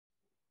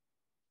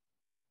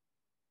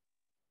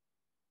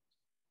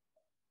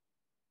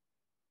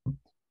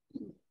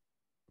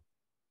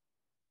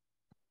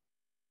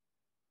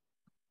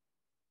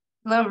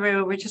Hello,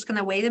 everyone. We're just going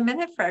to wait a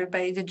minute for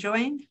everybody to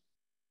join.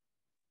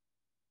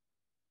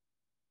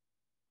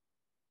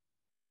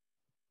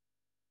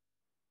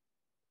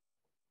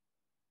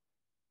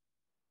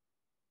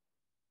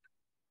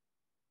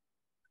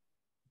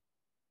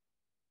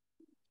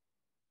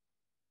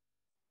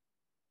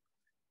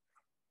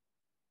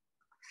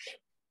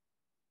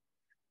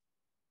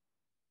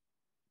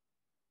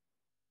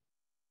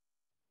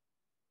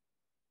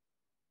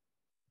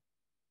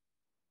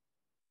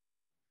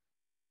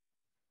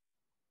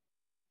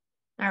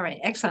 All right,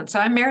 excellent. So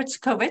I'm Merit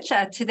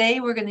Cudkowicz.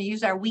 Today we're going to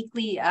use our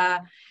weekly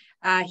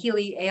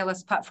HEALEY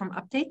ALS Platform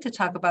update to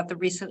talk about the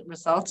recent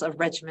results of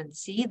Regimen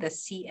C, the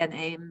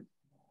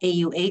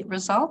CNAU8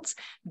 results.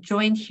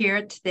 Joined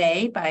here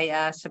today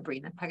by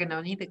Sabrina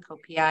Paganoni, the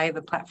co-PI of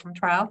the platform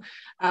trial,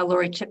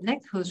 Lori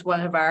Chipnick, who's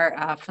one of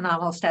our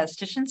phenomenal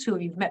statisticians who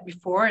you've met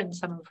before in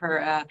some of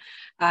her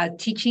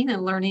teaching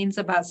and learnings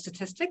about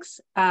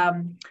statistics.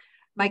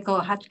 Michael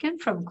Hodgkin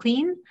from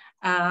Clene,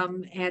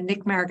 and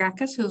Nick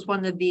Maragakis, who's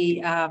one of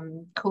the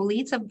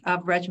co-leads of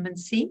Regimen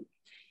C.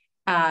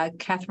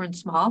 Catherine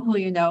Small, who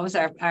you know is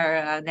our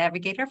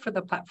navigator for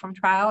the platform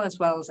trial, as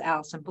well as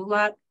Allison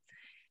Boulat.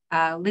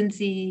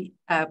 Lindsay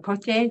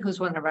Potier,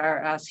 who's one of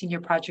our senior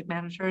project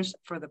managers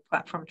for the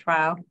platform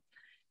trial.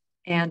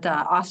 And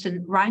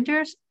Austin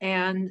Reinders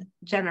and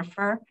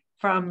Jennifer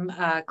from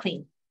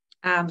Clene.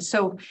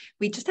 So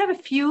we just have a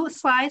few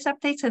slides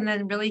updates and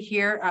then really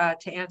here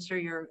to answer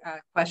your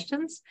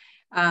questions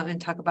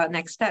and talk about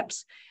next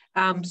steps.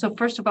 So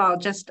first of all,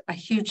 just a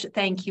huge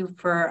thank you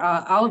for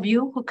all of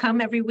you who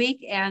come every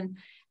week, and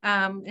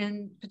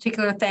in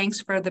particular, thanks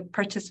for the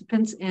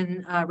participants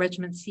in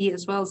Regimen C,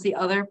 as well as the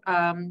other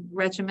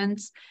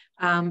regimens,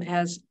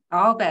 as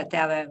all that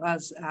data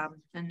was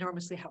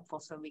enormously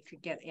helpful so we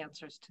could get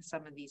answers to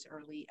some of these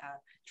early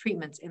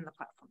treatments in the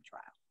platform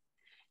trial.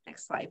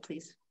 Next slide,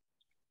 please.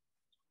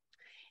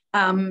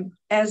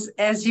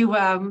 As you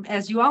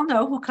all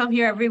know who come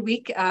here every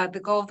week, the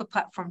goal of the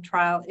platform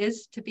trial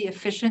is to be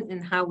efficient in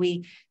how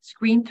we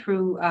screen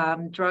through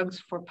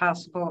drugs for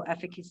possible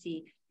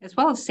efficacy as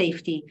well as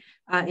safety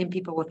in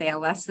people with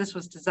ALS. This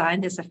was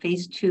designed as a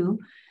phase 2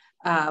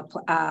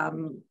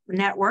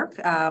 network,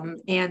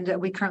 and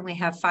we currently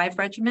have 5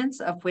 regimens,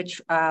 of which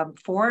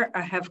 4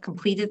 have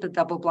completed the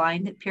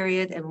double-blind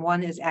period and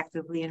 1 is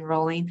actively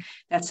enrolling.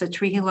 That's a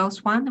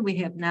Trehalose one. We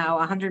have now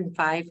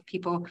 105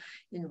 people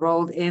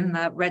enrolled in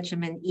the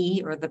Regimen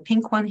E, or the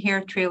pink one here,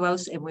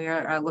 Trehalose, and we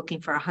are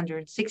looking for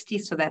 160,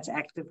 so that's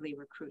actively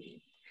recruiting.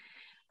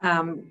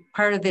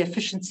 Part of the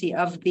efficiency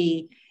of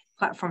the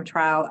platform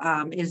trial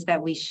is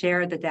that we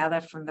share the data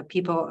from the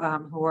people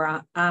who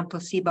are on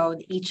placebo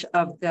in each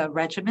of the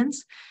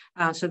regimens,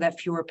 so that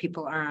fewer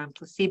people are on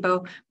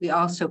placebo. We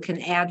also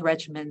can add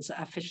regimens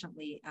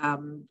efficiently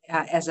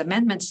as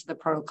amendments to the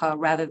protocol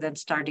rather than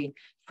starting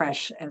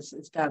fresh as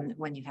is done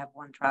when you have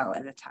one trial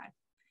at a time.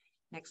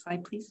 Next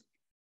slide, please.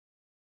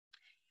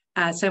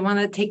 So I want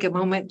to take a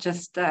moment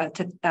just to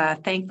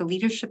thank the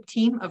leadership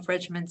team of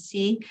Regimen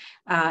C.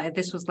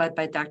 This was led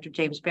by Dr.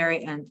 James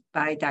Berry and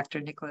by Dr.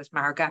 Nicholas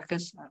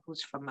Maragakis,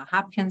 who's from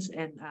Hopkins.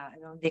 And I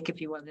don't know, Nick,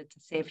 if you wanted to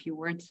say a few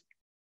words.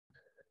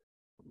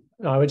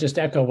 I would just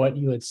echo what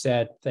you had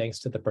said, thanks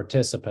to the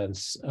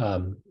participants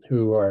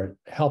who are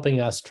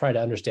helping us try to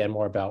understand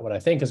more about what I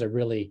think is a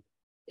really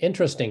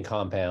interesting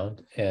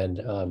compound.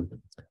 And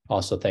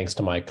also thanks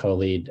to my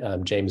co-lead,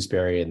 James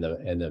Berry, and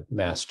the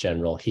Mass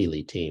General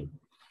HEALEY team.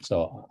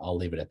 So I'll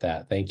leave it at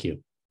that. Thank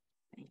you.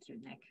 Thank you,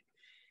 Nick.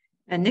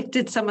 And Nick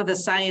did some of the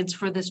science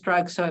for this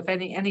drug. So if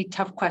any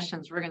tough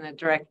questions, we're going to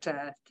direct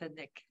to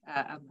Nick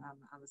on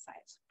the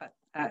science.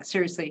 But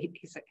seriously,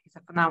 he's a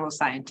phenomenal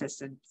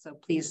scientist. And so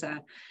please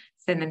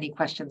send any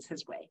questions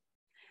his way.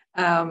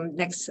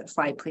 Next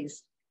slide,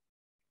 please.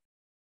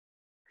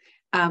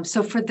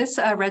 So for this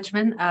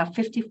regimen,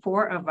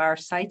 54 of our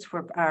sites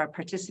are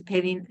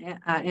participating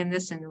in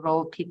this,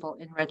 enrolled people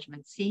in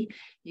Regimen C.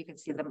 You can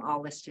see them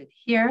all listed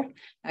here.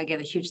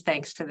 Again, a huge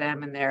thanks to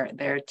them and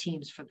their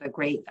teams for the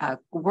great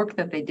work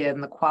that they did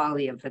and the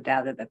quality of the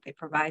data that they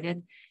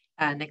provided.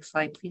 Next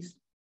slide, please.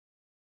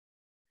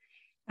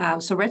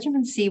 So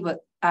Regimen C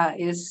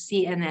is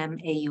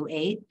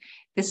CNMAU8.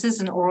 This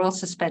is an oral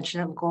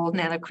suspension of gold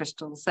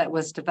nanocrystals that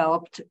was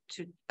developed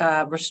to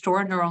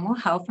restore neuronal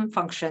health and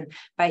function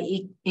by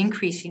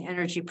increasing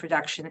energy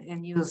production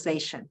and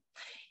utilization.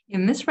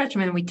 In this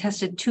regimen, we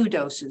tested 2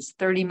 doses,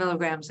 30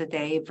 milligrams a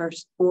day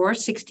or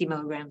 60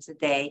 milligrams a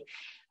day.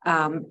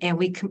 And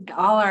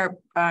all our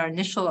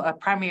initial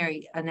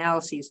primary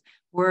analyses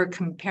were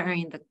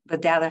comparing the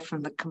data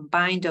from the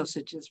combined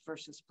dosages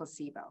versus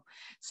placebo.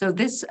 So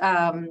this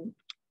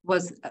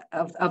was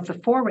of the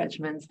 4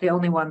 regimens, the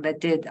only one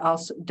that did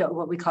also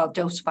what we call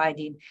dose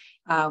finding,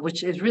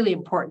 which is really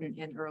important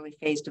in early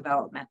phase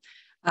development.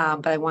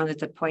 But I wanted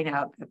to point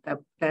out that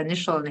the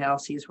initial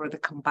analyses were the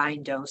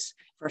combined dose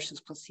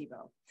versus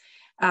placebo.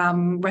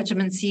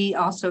 Regimen C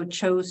also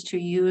chose to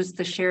use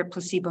the shared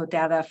placebo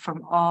data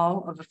from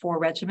all of the 4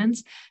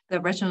 regimens. The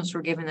regimens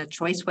were given a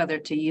choice whether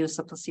to use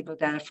the placebo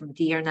data from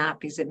D or not,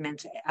 because it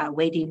meant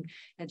waiting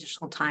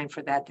additional time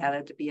for that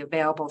data to be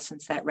available,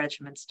 since that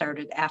regimen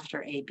started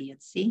after A, B,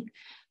 and C.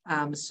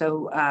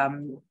 So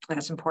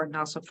that's important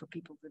also for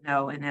people to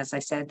know. And as I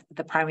said,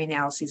 the primary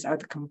analyses are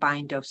the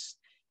combined dose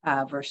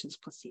versus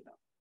placebo.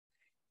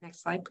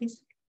 Next slide,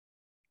 please.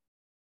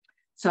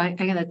 So I'm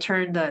going to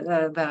turn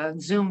the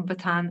Zoom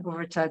baton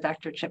over to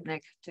Dr.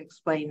 Chipnick to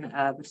explain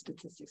the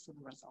statistics and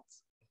the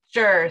results.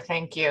 Sure,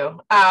 thank you.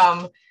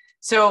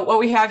 So what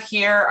we have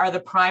here are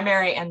the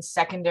primary and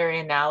secondary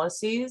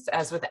analyses.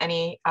 As with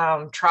any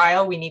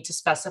trial, we need to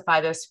specify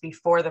this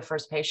before the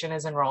first patient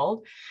is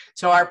enrolled.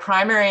 So our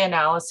primary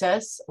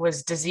analysis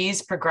was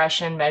disease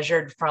progression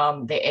measured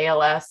from the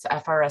ALS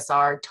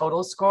FRSR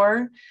total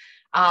score.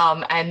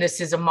 And this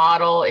is a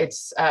model.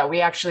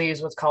 We actually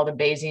use what's called a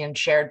Bayesian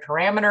shared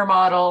parameter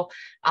model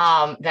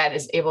that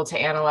is able to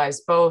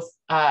analyze both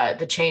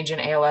the change in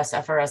ALS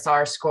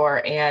FRSR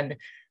score and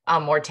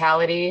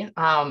mortality,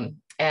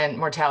 and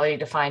mortality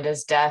defined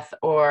as death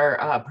or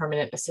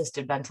permanent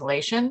assisted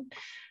ventilation.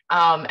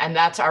 And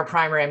that's our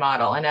primary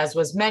model. And as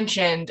was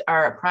mentioned,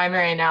 our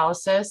primary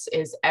analysis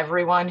is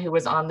everyone who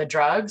was on the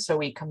drug. So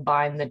we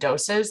combine the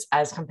doses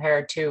as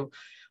compared to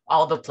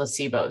all the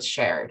placebos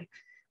shared.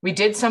 We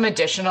did some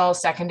additional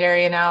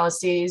secondary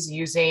analyses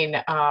using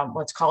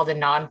what's called a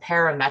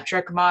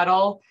non-parametric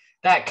model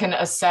that can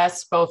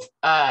assess both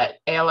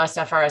ALS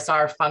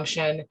FRSR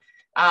function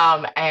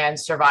and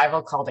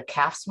survival, called a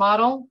CAFS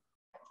model,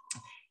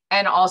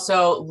 and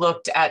also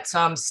looked at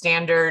some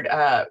standard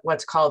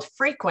what's called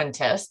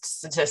frequentist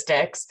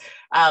statistics,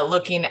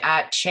 looking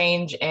at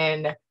change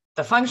in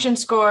the function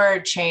score,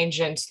 change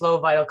in slow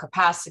vital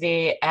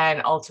capacity,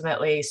 and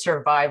ultimately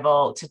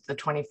survival to the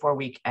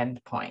 24-week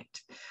endpoint.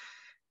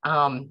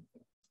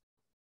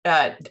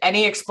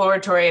 Any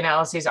exploratory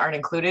analyses aren't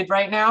included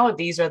right now.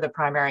 These are the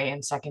primary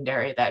and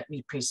secondary that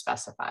we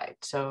pre-specified.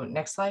 So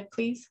next slide,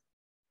 please.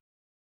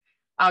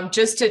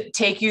 Just to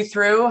take you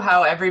through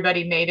how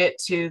everybody made it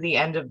to the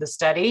end of the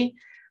study.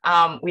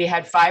 We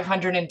had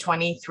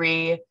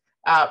 523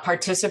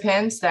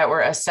 participants that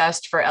were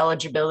assessed for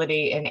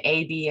eligibility in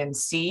A, B, and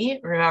C.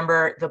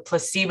 Remember, the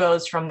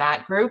placebos from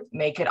that group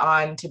make it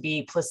on to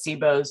be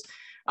placebos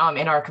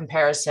in our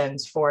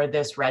comparisons for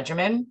this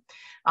regimen.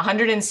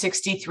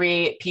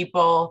 163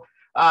 people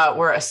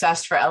were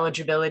assessed for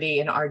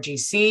eligibility in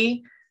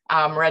RGC,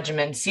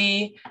 Regimen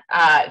C.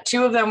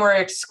 2 of them were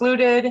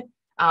excluded,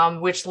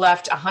 which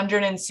left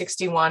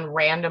 161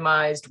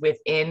 randomized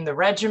within the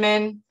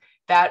regimen.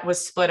 That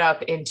was split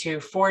up into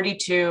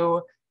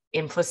 42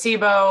 in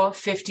placebo,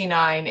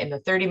 59 in the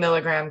 30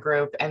 milligram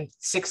group, and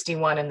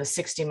 61 in the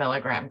 60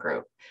 milligram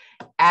group.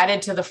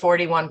 Added to the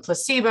 41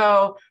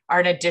 placebo are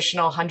an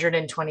additional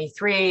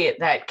 123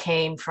 that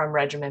came from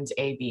regimens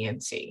A, B,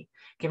 and C,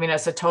 giving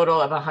us a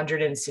total of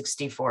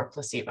 164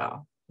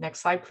 placebo. Next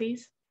slide,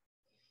 please.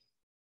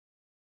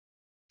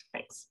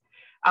 Thanks.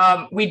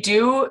 We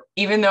do,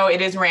 even though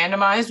it is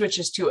randomized, which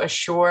is to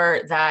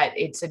assure that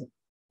it's an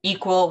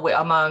equal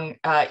among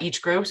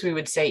each groups, we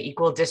would say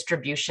equal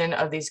distribution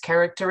of these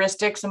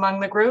characteristics among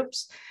the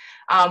groups.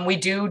 We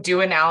do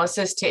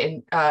analysis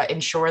to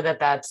ensure that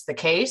that's the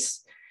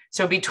case.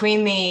 So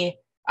between the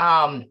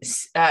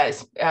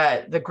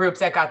group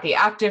that got the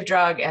active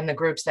drug and the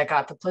groups that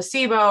got the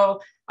placebo,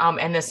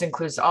 and this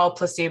includes all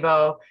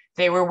placebo,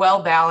 they were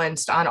well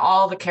balanced on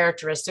all the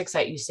characteristics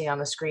that you see on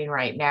the screen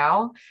right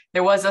now.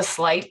 There was a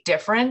slight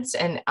difference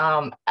in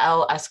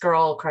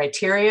L-Escarole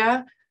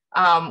criteria,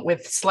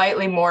 with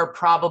slightly more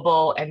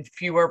probable and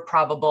fewer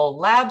probable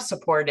lab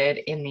supported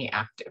in the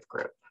active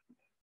group.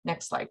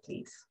 Next slide,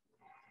 please.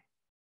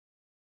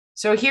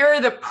 So here are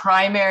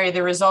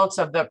the results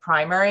of the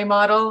primary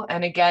model.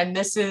 And again,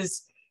 this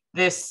is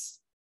this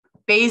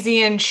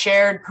Bayesian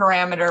shared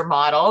parameter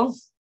model,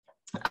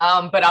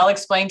 but I'll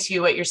explain to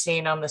you what you're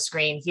seeing on the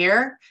screen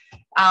here.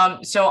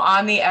 So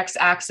on the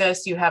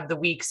x-axis, you have the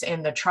weeks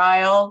in the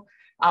trial.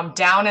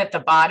 Down at the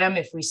bottom,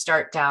 if we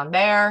start down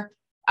there,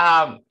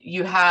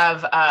 you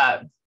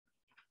have,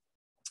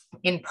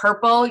 in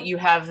purple, you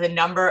have the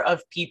number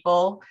of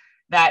people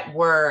that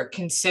were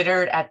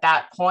considered at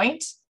that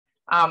point.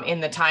 In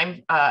the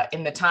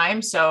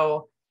time.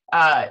 So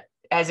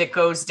as it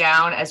goes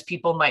down, as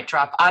people might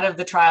drop out of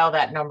the trial,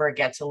 that number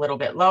gets a little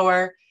bit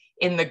lower.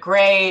 In the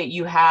gray,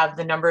 you have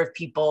the number of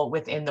people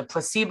within the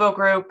placebo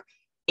group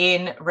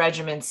in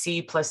Regimen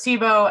C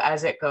placebo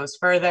as it goes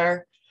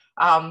further.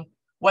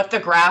 What the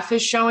graph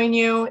is showing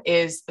you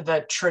is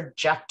the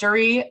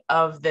trajectory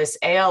of this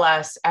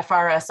ALS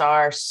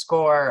FRSR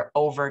score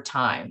over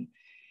time.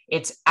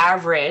 It's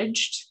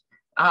averaged.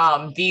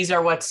 These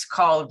are what's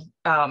called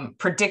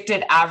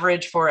predicted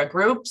average for a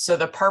group. So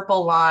the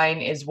purple line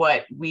is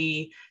what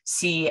we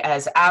see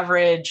as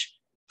average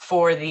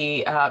for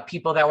the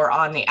people that were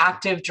on the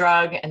active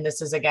drug. And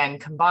this is, again,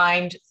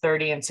 combined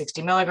 30 and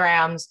 60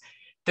 milligrams.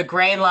 The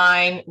gray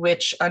line,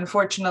 which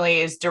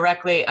unfortunately is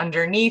directly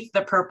underneath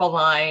the purple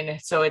line,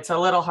 so it's a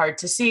little hard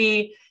to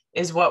see,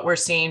 is what we're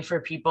seeing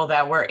for people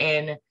that were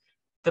in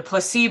the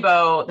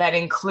placebo that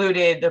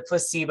included the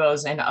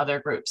placebos and other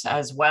groups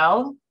as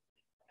well.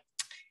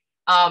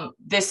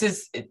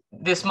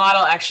 This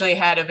model actually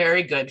had a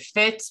very good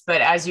fit,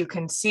 but as you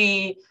can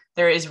see,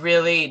 there is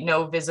really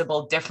no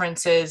visible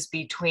differences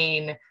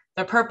between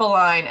the purple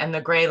line and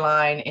the gray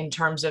line in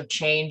terms of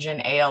change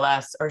in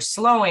ALS or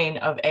slowing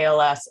of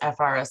ALS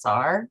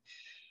FRSR.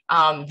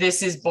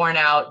 This is borne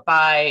out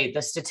by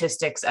the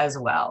statistics as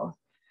well.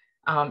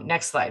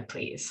 Next slide,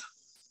 please.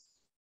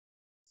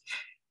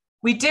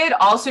 We did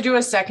also do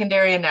a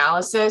secondary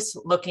analysis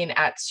looking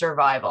at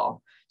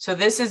survival. So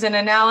this is an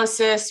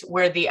analysis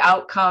where the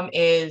outcome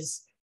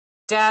is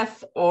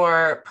death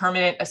or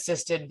permanent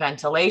assisted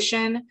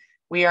ventilation.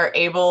 We are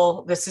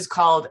able, this is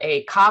called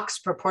a Cox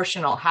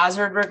proportional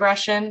hazard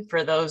regression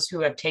for those who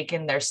have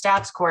taken their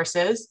stats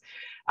courses.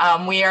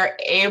 We are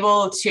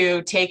able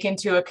to take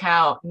into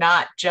account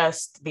not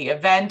just the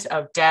event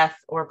of death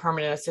or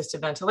permanent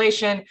assisted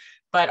ventilation,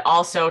 but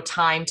also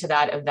time to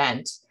that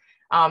event,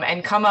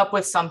 and come up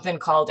with something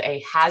called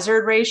a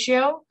hazard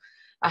ratio.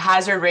 A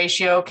hazard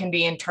ratio can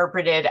be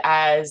interpreted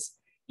as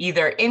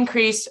either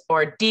increase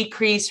or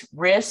decrease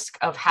risk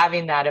of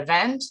having that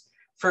event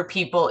for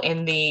people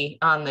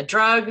on the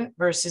drug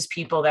versus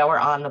people that were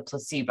on the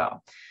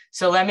placebo.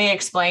 So let me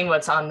explain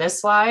what's on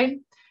this slide.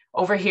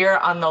 Over here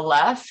on the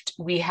left,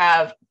 we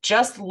have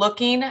just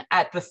looking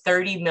at the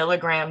 30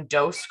 milligram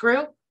dose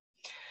group,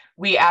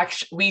 we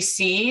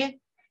see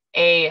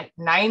a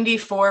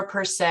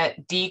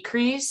 94%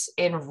 decrease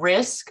in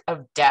risk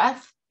of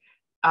death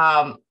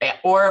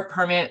or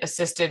permanent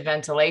assisted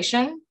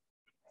ventilation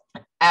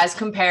as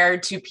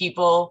compared to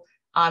people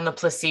on the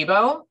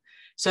placebo.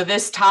 So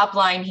this top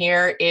line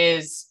here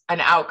is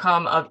an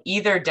outcome of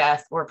either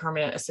death or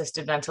permanent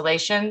assisted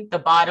ventilation. The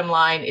bottom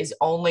line is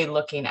only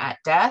looking at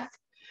death.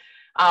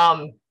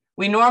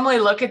 We normally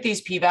look at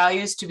these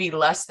p-values to be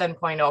less than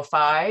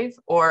 0.05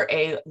 or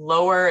a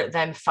lower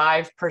than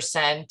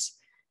 5%,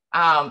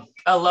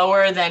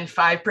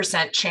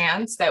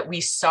 chance that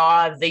we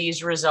saw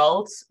these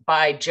results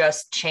by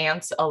just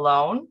chance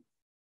alone.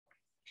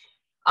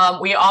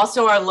 We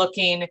also are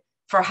looking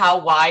for how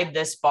wide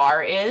this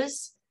bar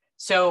is.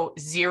 So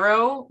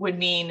 0 would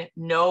mean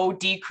no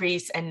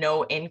decrease and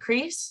no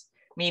increase,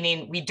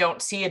 meaning we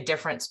don't see a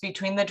difference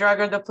between the drug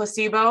or the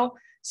placebo.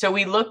 So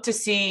we look to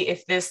see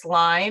if this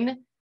line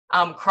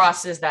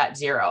crosses that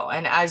 0.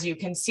 And as you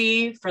can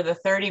see, for the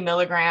 30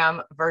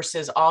 milligram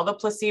versus all the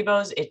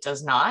placebos, it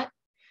does not.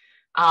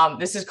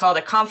 This is called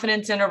a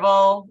confidence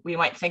interval. We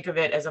might think of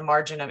it as a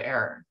margin of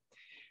error.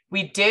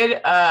 We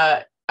did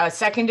a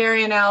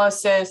secondary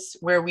analysis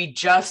where we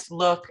just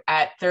look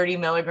at 30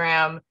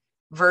 milligram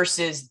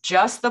versus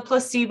just the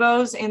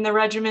placebos in the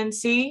Regimen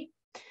C.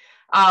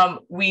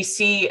 We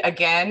see,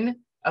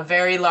 again, a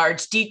very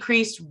large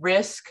decreased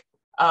risk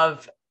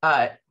of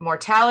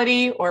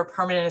mortality or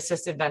permanent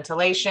assisted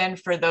ventilation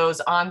for those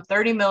on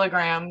 30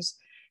 milligrams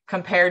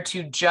compared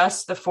to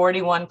just the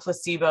 41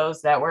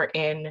 placebos that were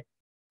in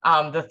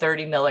the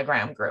 30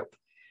 milligram group.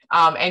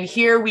 And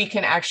here we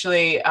can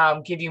actually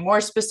give you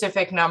more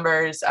specific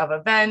numbers of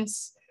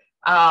events.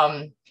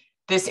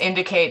 This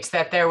indicates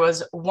that there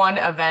was one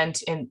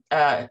event in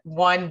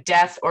one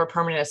death or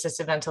permanent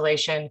assisted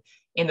ventilation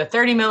in the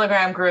 30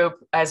 milligram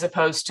group, as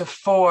opposed to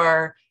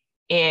 4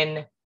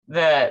 in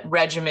the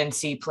Regimen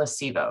C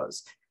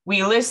placebos.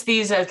 We list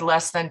these as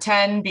less than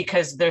 10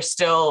 because there's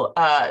still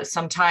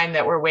some time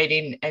that we're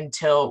waiting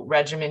until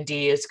Regimen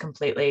D is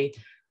completely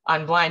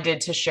unblinded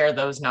to share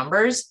those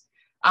numbers.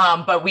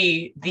 But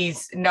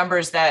these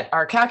numbers that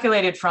are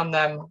calculated from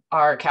them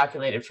are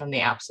calculated from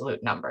the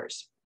absolute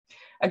numbers.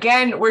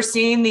 Again, we're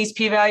seeing these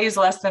p-values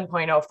less than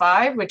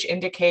 0.05, which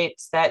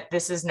indicates that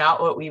this is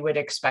not what we would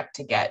expect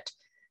to get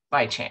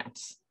by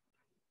chance.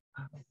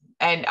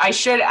 And I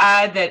should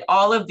add that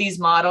all of these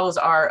models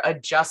are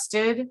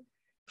adjusted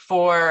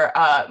for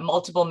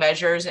multiple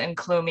measures,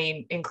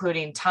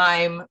 including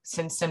time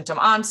since symptom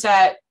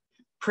onset,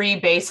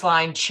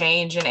 pre-baseline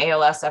change in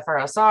ALS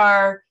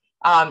FRSR,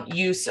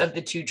 use of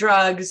the 2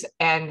 drugs,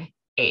 and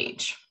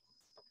age.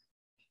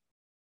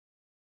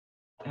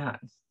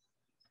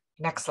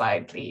 Next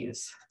slide,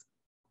 please.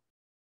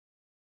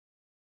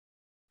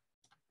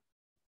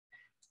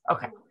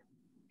 Okay.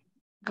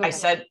 I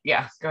said,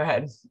 yeah, go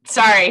ahead.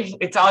 Sorry,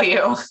 it's all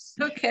you.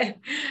 Okay.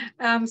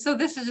 So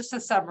this is just a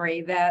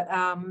summary that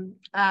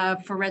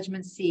for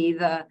Regimen C,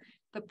 the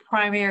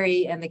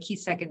primary and the key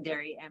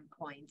secondary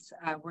endpoints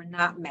were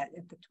not met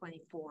at the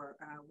 24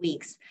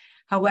 weeks.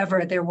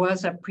 However, there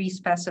was a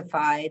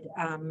pre-specified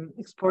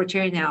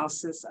exploratory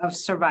analysis of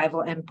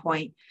survival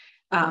endpoint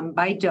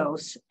by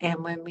dose.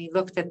 And when we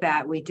looked at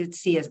that, we did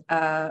see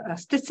a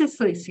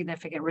statistically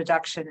significant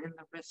reduction in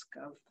the risk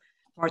of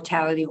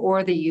mortality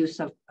or the use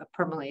of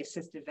permanently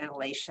assisted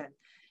ventilation.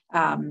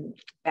 And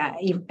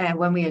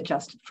when we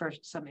adjusted for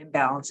some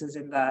imbalances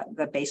in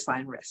the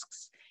baseline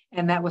risks.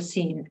 And that was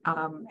seen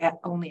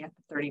only at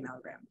the 30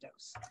 milligram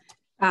dose.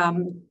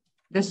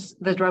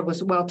 The drug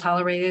was well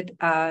tolerated.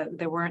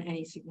 There weren't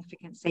any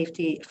significant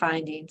safety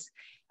findings.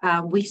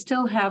 We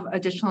still have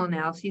additional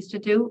analyses to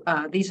do.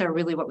 These are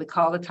really what we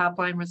call the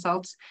top-line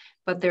results,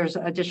 but there's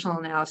additional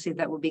analysis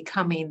that will be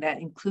coming that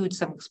includes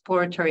some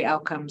exploratory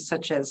outcomes,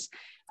 such as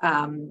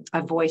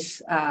a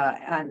voice,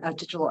 a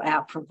digital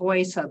app for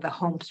voice, the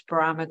home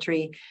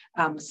spirometry,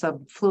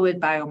 some fluid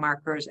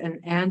biomarkers,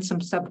 and some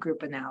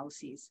subgroup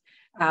analyses.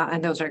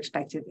 And those are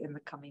expected in the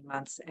coming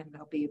months, and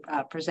they'll be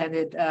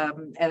presented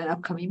at an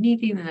upcoming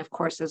meeting. And of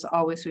course, as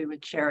always, we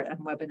would share it on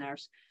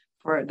webinars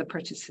for the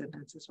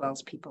participants as well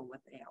as people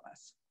with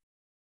ALS.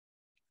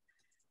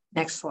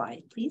 Next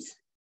slide, please.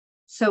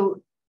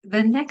 So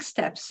the next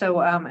step,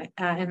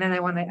 and then I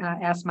want to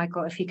ask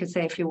Michael if he could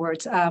say a few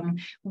words.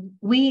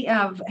 We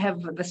have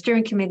the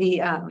steering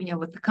committee,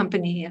 with the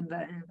company and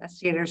the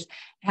investigators,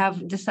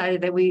 have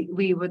decided that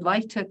we would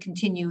like to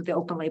continue the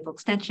open label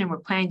extension. We're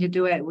planning to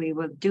do it. We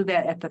will do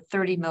that at the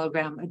 30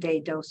 milligram a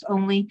day dose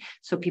only.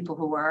 So people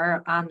who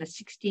are on the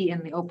 60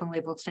 in the open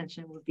label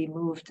extension would be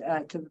moved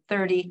to the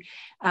 30.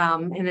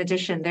 In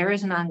addition, there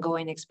is an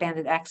ongoing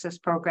expanded access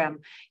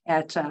program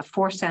at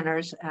 4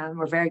 centers.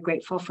 We're very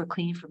grateful for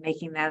Clene for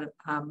making that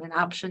an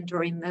option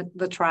during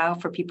the trial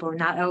for people who are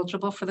not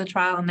eligible for the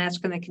trial, and that's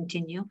going to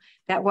continue.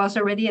 That was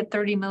already at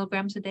 30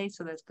 milligrams a day,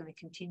 so that's going to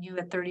continue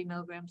at 30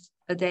 milligrams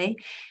a day.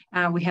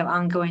 We have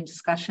ongoing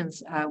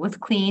discussions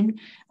with Clene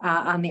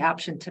on the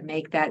option to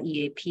make that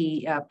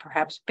EAP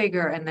perhaps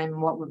bigger, and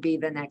then what would be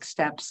the next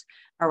steps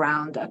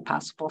around a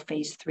possible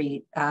phase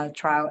 3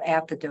 trial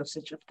at the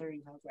dosage of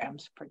 30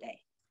 milligrams per day.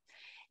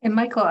 And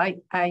Michael,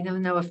 I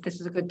don't know if this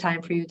is a good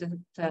time for you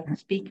to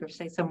speak or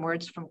say some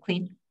words from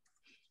Clene.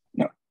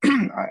 No,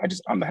 I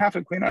just, on behalf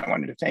of Clene, I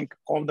wanted to thank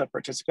all the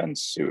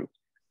participants who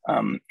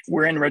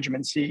were in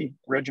Regimen C,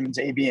 regimens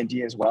A, B, and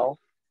D as well.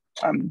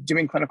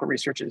 Doing clinical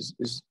research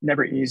is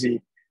never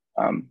easy,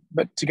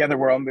 but together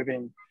we're all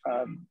moving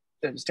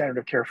the standard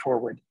of care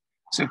forward.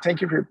 So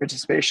thank you for your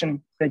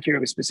participation. Thank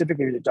you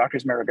specifically to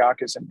Drs.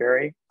 Maragakis and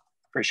Berry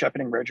for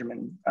shepherding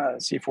Regimen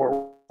C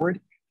forward.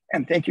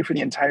 And thank you for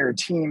the entire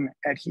team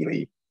at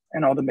Healy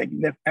and all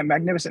the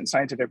magnificent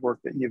scientific work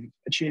that you've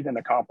achieved and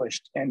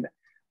accomplished in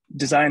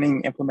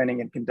designing,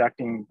 implementing, and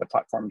conducting the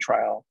platform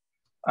trial.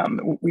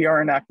 We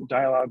are in active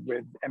dialogue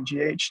with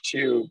MGH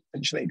to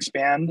potentially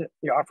expand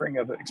the offering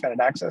of expanded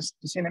access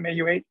to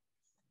CNM-Au8,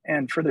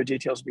 and further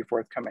details will be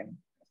forthcoming.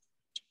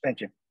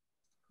 Thank you.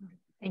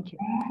 Thank you.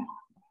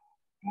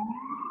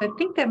 I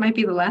think that might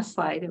be the last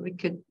slide that we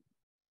could.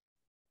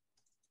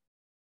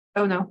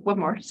 Oh no, one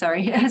more,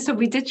 sorry. So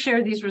we did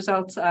share these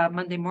results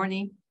Monday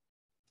morning.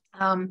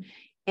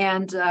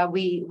 And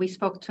we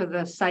spoke to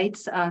the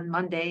sites on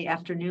Monday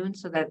afternoon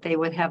so that they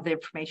would have the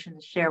information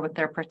to share with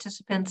their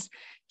participants.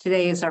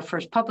 Today is our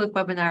first public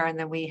webinar, and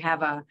then we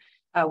have a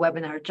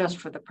webinar just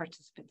for the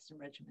participants in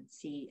Regimen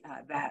C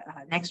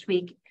next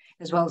week,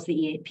 as well as the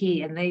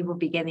EAP, and they will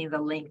be getting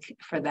the link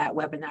for that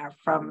webinar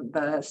from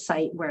the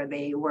site where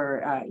they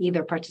were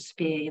either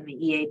participating in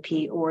the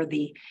EAP or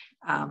the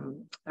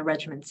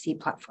Regimen C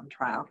platform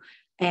trial.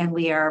 And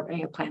we are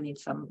planning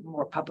some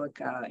more public,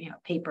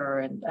 paper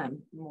and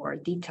more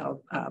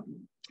detailed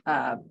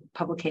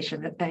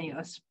publication,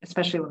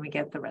 especially when we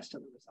get the rest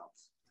of the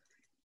results.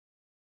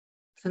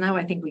 So now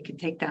I think we can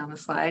take down the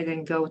slide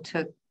and go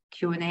to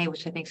Q&A,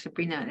 which I think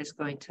Sabrina is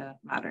going to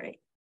moderate.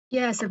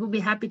 Yes, I will be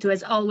happy to.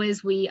 As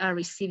always, we are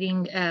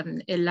receiving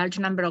a large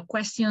number of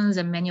questions,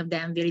 and many of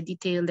them very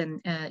detailed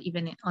and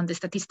even on the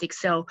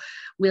statistics. So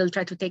we'll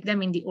try to take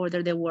them in the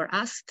order they were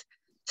asked.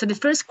 So the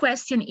first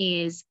question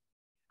is,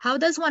 how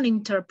does one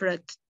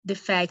interpret the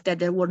fact that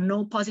there were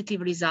no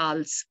positive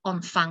results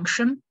on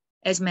function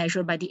as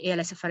measured by the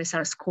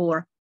ALSFRS-R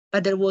score,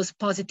 but there was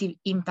positive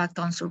impact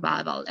on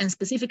survival? And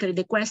specifically,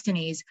 the question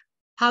is,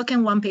 how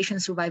can one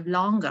patient survive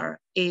longer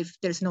if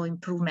there's no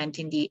improvement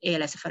in the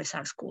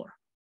ALSFRS-R score?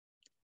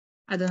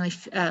 I don't know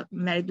if,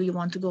 Mary, do you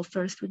want to go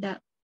first with that?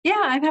 Yeah,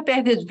 I'm happy.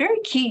 It's very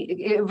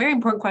key, a very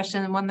important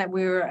question, and one that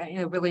we were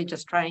really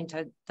just trying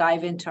to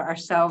dive into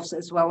ourselves,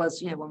 as well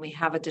as when we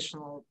have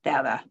additional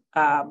data,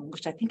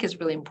 which I think is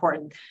really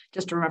important.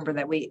 Just to remember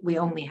that we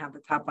only have the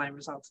top line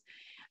results.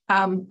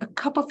 A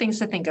couple things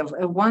to think of.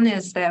 One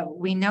is that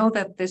we know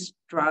that this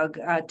drug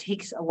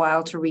takes a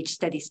while to reach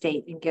steady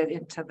state and get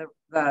into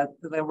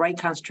the right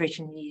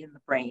concentration needed in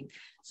the brain.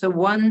 So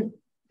one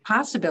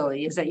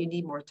possibility is that you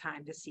need more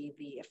time to see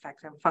the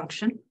effect on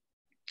function.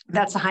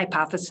 That's a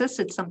hypothesis.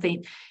 It's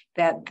something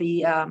that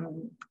the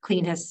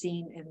Clene has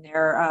seen in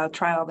their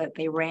trial that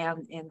they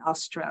ran in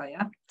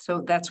Australia. So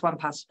that's one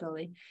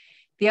possibility.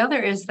 The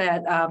other is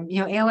that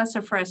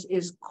ALSFRS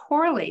is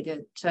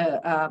correlated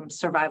to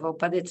survival,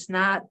 but it's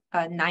not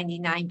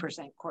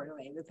 99%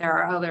 correlated. There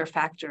are other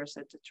factors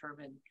that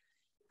determine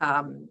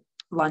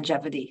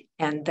longevity,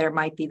 and there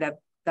might be that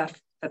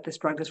this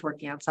drug is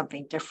working on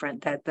something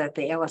different, that the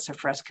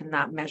ALSFRS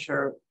cannot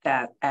measure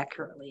that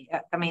accurately.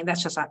 I mean,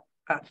 that's just a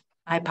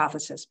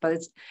hypothesis, but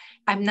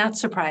I'm not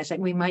surprised that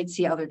we might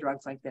see other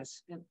drugs like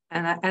this.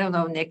 And I don't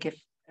know, Nick,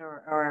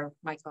 or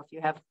Michael, if you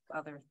have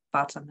other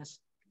thoughts on this.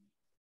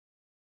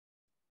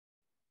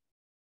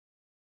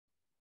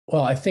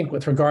 Well, I think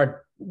with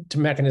regard to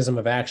mechanism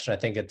of action, I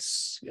think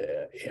it's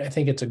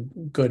a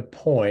good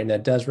point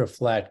that does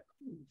reflect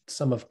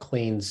some of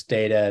Clene's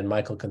data, and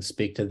Michael can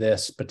speak to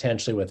this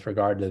potentially with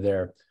regard to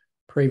their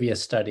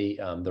previous study,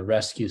 the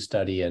rescue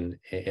study in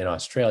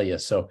Australia.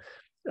 So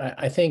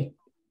I think,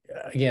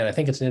 again, I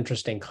think it's an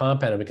interesting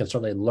compound, and we can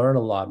certainly learn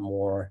a lot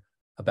more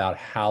about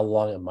how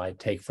long it might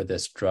take for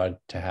this drug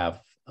to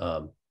have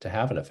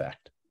an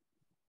effect.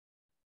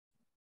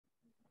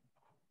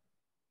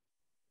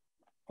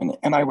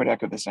 And I would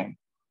echo the same.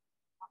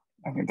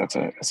 I think that's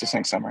a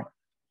succinct summary.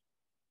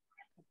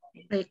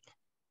 Great.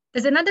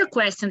 There's another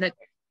question that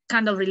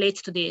kind of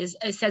relates to this.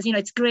 It says,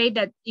 it's great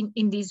that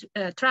in this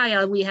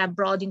trial, we have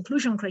broad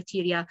inclusion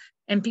criteria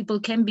and people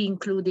can be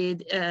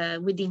included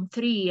within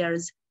 3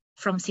 years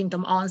from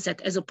symptom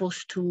onset, as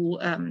opposed to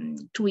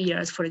 2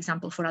 years, for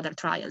example, for other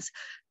trials.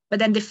 But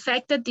then the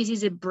fact that this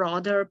is a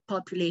broader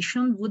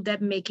population, would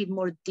that make it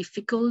more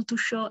difficult to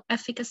show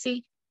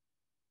efficacy?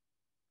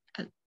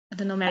 I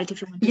don't know, Merit,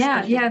 if you want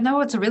to speak.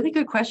 No, it's a really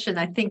good question.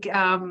 I think,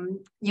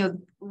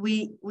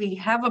 we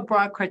have a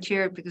broad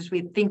criteria because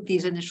we think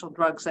these initial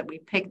drugs that we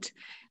picked,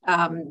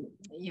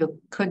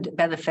 could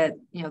benefit,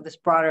 this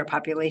broader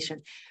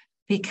population.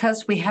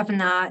 Because we have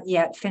not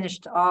yet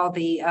finished all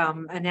the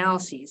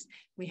analyses,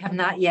 we have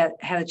not yet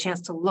had a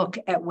chance to look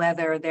at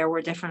whether there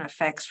were different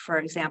effects, for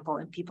example,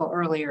 in people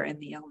earlier in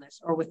the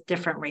illness or with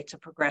different rates of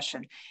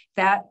progression.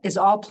 That is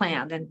all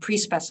planned and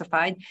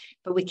pre-specified,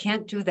 but we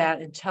can't do that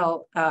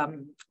until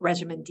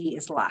Regimen D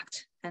is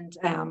locked, and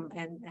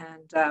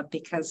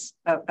because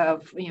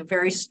of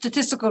very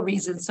statistical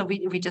reasons. So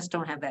we just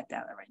don't have that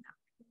data right now.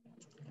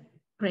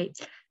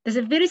 Great. There's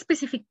a very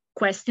specific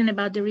question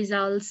about the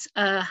results.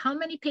 How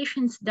many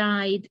patients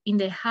died in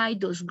the high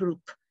dose group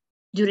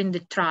during the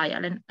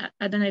trial? And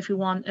I don't know if you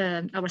want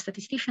our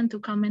statistician to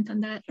comment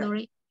on that,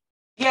 Lori.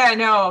 Yeah,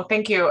 no,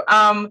 thank you.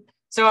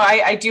 So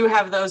I do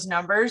have those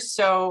numbers.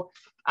 So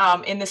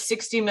in the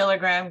 60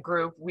 milligram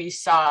group, we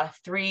saw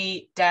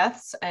 3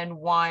 deaths and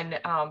 1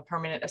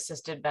 permanent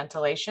assisted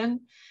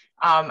ventilation.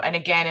 And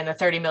again, in the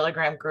 30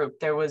 milligram group,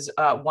 there was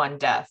 1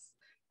 death.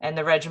 And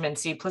the Regimen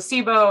C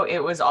placebo, it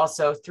was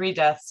also 3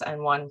 deaths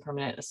and 1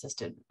 permanent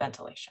assisted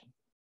ventilation.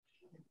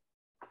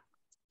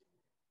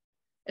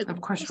 Of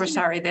course, we're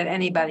sorry that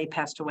anybody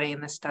passed away in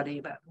this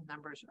study, but the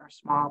numbers are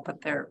small, but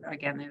there,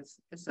 again,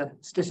 is a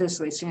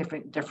statistically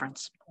significant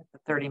difference at the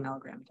 30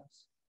 milligram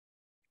dose.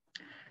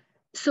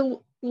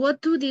 So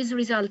what do these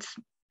results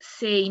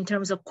say in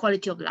terms of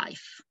quality of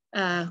life?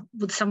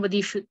 Would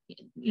somebody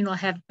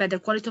have better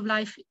quality of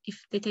life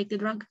if they take the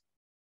drug?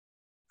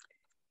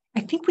 I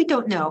think we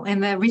don't know.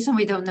 And the reason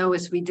we don't know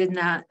is we did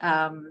not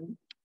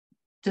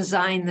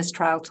design this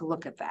trial to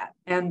look at that.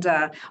 And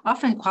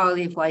often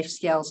quality of life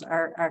scales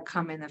are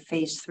come in a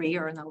phase 3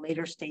 or in a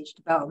later stage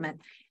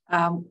development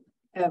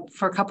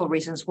for a couple of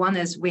reasons. One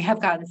is we have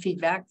gotten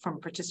feedback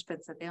from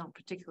participants that they don't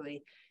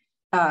particularly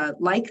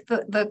like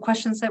the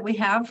questions that we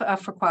have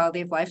for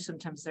quality of life.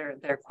 Sometimes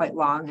they're quite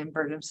long and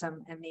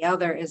burdensome. And the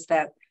other is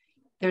that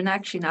they're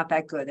actually not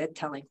that good at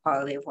telling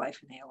quality of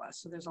life in ALS.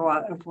 So there's a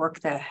lot of work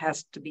that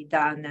has to be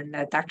done. And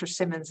Dr.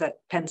 Simmons at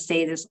Penn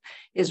State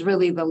is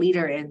really the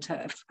leader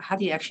into how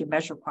do you actually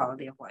measure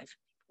quality of life in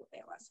people with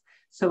ALS.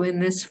 So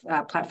in this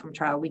platform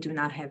trial, we do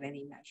not have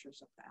any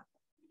measures of that.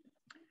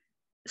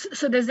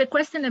 So there's a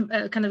question, I'm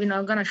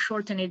going to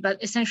shorten it,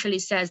 but essentially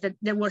says that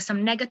there were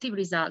some negative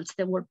results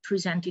that were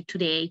presented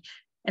today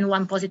and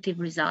 1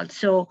 positive result.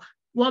 So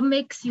what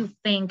makes you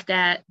think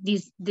that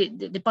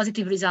the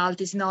positive result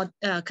is not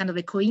kind of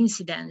a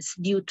coincidence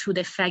due to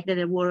the fact that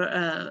there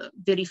were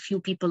very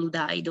few people who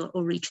died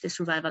or reached the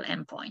survival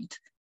endpoint?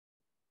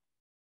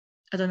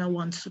 I don't know who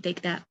wants to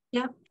take that.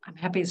 Yeah, I'm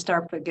happy to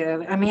start, but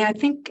I mean, I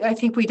think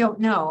we don't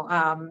know.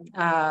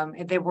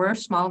 There were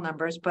small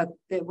numbers, but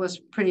it was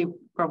pretty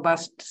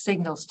robust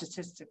signal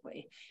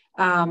statistically.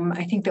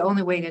 I think the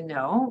only way to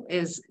know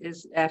is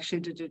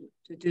actually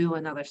to do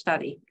another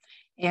study.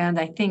 And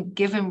I think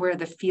given where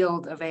the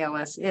field of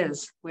ALS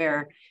is,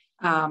 where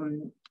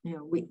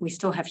we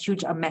still have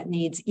huge unmet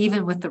needs,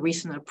 even with the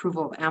recent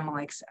approval of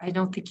Amylyx, I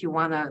don't think you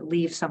want to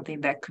leave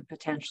something that could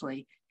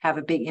potentially have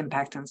a big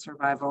impact on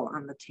survival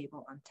on the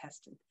table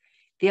untested.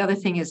 The other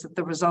thing is that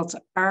the results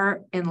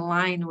are in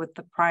line with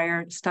the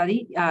prior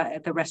study,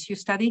 the rescue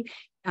study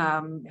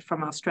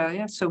from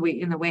Australia. So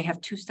we, in a way,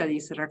 have 2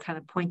 studies that are kind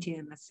of pointing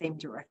in the same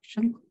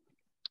direction,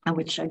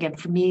 which again,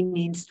 for me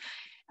means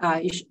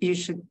you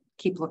should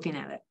keep looking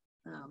at it.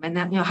 And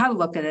that, how to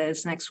look at it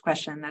is the next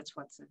question. That's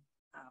what's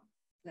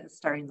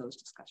starting those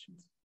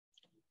discussions.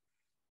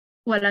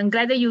 Well, I'm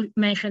glad that you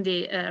mentioned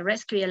the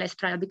rescue ALS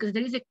trial, because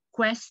there is a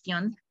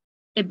question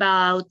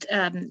about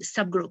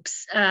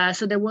subgroups.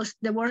 So there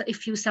were a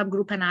few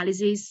subgroup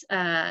analyses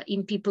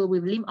in people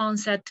with limb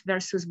onset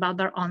versus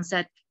bulbar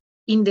onset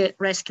in the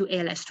rescue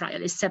ALS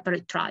trial, a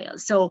separate trial.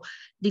 So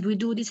did we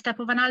do this type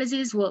of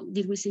analysis? Well,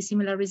 did we see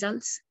similar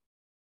results?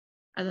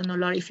 I don't know,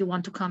 Laura, if you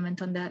want to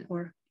comment on that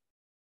or.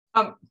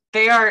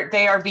 They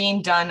are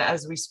being done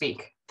as we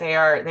speak. They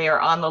are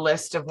on the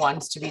list of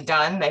ones to be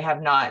done. They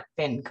have not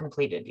been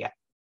completed yet.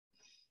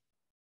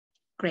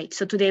 Great.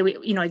 So today,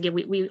 again,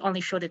 we only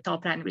show the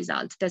top line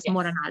results. There's Yes.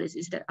 more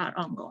analysis that are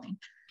ongoing.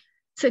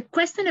 So a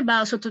question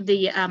about sort of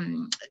the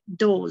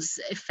dose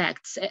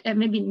effects, and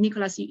maybe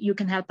Nicholas, you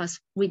can help us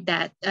with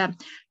that.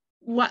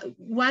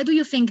 Why do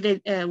you think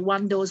that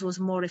one dose was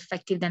more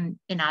effective than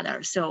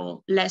another?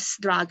 So less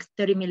drug,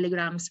 30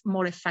 milligrams,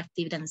 more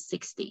effective than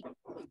 60?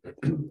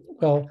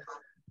 Well,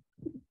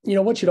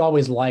 what you'd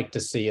always like to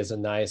see is a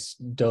nice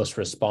dose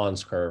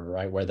response curve,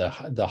 right? Where the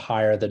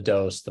higher the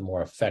dose, the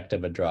more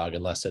effective a drug,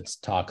 unless it's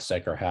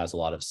toxic or has a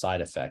lot of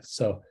side effects.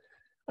 So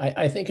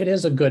I think it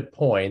is a good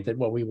point that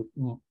what we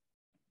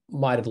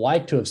might have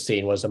liked to have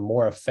seen was a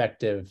more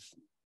effective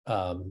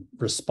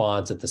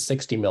response at the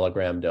 60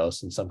 milligram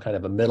dose and some kind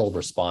of a middle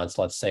response,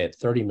 let's say at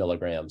 30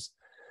 milligrams.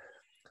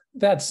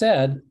 That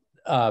said,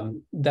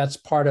 that's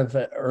part of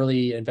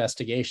early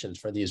investigations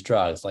for these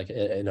drugs, like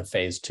in a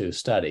phase 2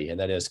 study. And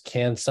that is,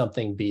 can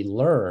something be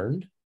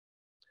learned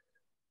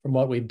from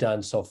what we've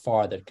done so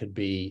far that could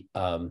be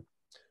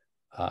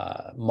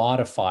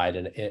modified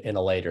in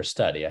a later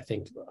study? I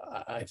think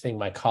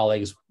my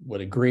colleagues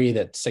would agree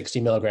that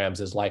 60 milligrams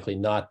is likely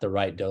not the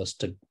right dose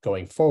to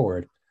going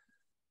forward.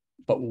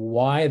 But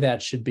why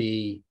that should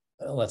be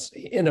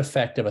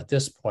ineffective at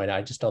this point,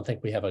 I just don't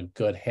think we have a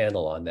good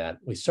handle on that.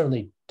 We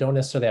certainly don't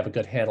necessarily have a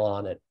good handle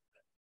on it,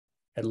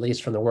 at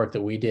least from the work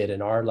that we did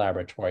in our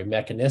laboratory,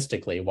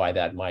 mechanistically, why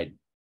that might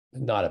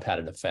not have had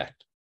an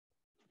effect.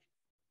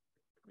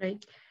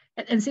 Right.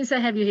 And since I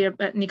have you here,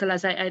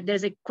 Nicholas,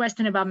 there's a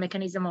question about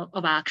mechanism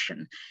of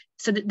action.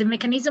 So the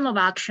mechanism of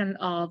action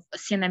of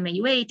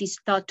CNM-Au8 is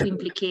thought to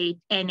implicate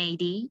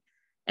NAD.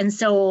 And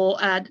so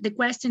the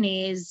question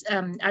is,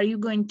 are you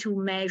going to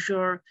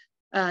measure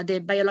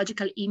the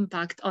biological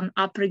impact on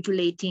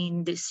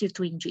upregulating the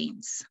sirtuin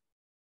genes?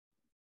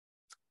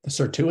 The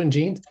sirtuin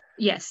genes?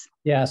 Yes.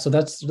 Yeah, so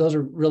those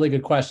are really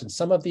good questions.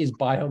 Some of these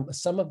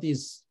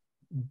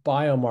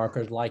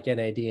biomarkers like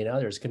NAD and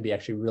others can be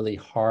actually really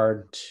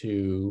hard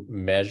to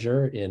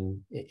measure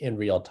in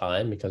real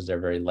time because they're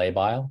very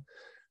labile.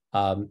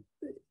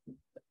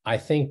 I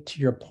think to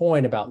your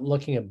point about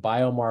looking at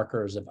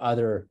biomarkers of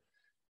other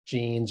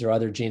genes or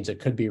other genes that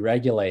could be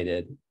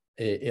regulated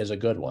is a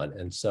good one.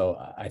 And so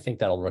I think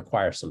that'll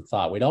require some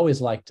thought. We'd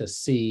always like to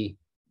see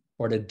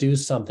or to do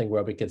something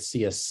where we could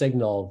see a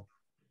signal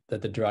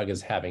that the drug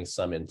is having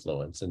some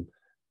influence. And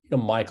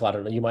Michael, I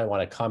don't know, you might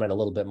want to comment a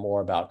little bit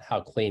more about how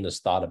Clene has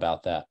thought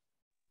about that.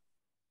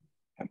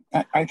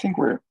 I think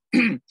we're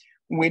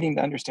waiting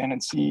to understand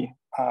and see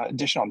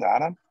additional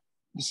data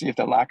to see if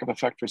the lack of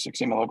effect for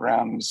 60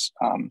 milligrams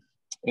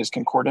is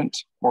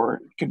concordant or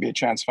could be a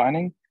chance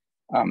finding.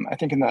 I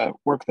think in the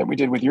work that we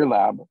did with your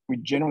lab, we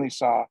generally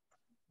saw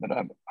that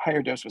a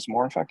higher dose was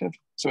more effective.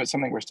 So it's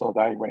something we're still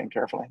evaluating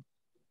carefully.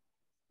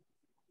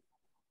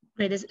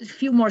 Great. There's a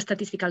few more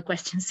statistical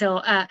questions. So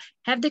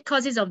have the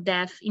causes of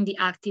death in the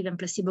active and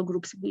placebo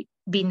groups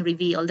been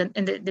revealed?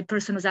 And the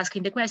person who's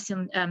asking the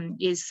question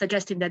is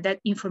suggesting that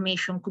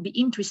information could be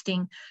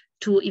interesting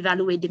to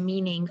evaluate the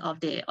meaning of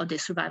the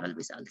survival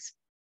results.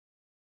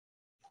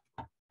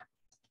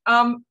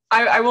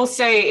 I will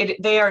say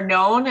they are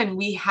known, and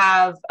we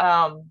have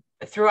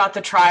throughout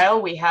the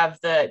trial, we have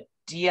the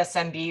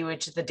DSMB,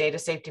 which is the Data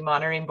Safety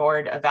Monitoring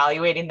Board,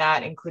 evaluating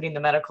that, including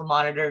the medical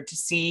monitor, to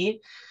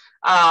see,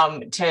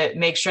 to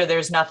make sure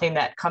there's nothing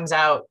that comes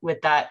out with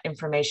that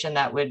information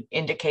that would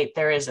indicate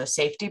there is a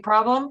safety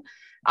problem,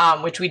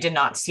 which we did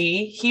not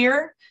see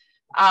here.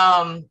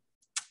 I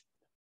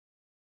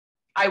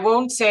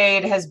won't say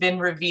it has been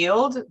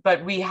revealed,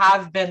 but we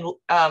have been,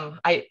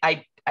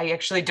 I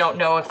actually don't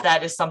know if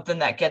that is something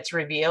that gets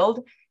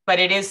revealed, but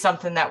it is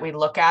something that we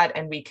look at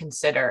and we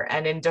consider.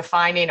 And in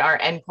defining our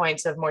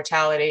endpoints of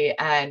mortality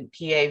and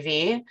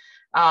PAV,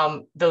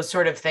 those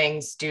sort of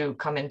things do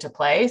come into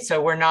play.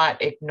 So we're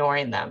not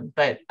ignoring them,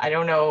 but I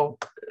don't know,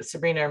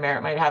 Sabrina or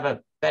Merritt might have a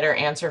better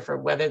answer for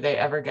whether they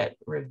ever get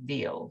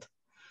revealed.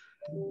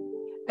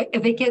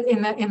 They get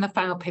in the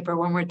final paper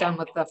when we're done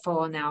with the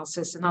full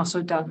analysis and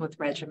also done with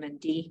Regimen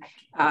D,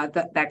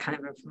 that kind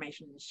of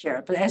information is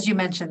shared. But as you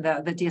mentioned,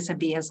 the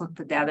DSMB has looked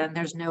at data, and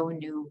there's no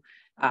new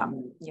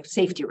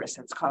safety risk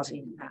that's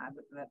causing that.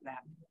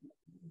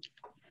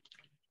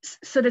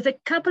 So there's a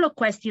couple of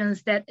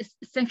questions that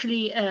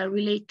essentially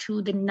relate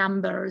to the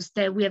numbers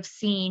that we have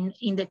seen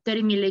in the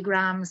 30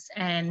 milligrams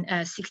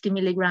and 60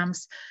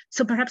 milligrams.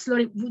 So perhaps,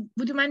 Lori,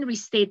 would you mind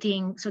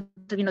restating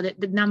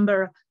the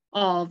number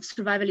of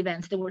survival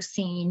events that were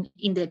seen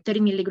in the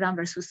 30 milligram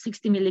versus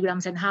 60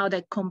 milligrams and how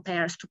that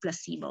compares to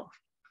placebo?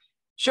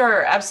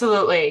 Sure,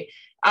 absolutely.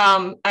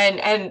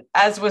 And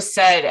as was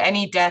said,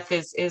 any death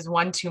is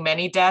one too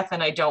many death,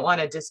 and I don't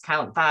want to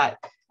discount that.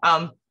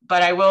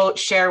 But I will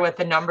share with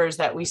the numbers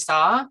that we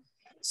saw.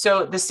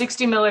 So the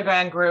 60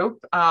 milligram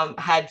group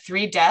had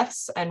 3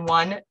 deaths and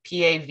 1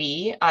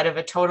 PAV out of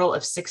a total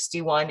of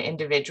 61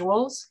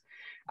 individuals.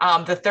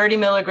 The 30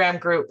 milligram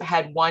group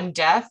had 1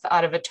 death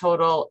out of a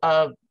total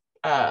of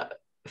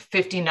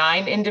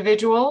 59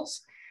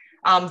 individuals.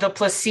 The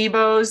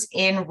placebos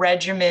in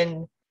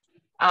Regimen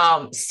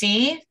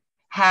C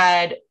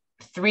had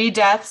 3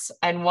 deaths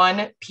and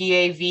 1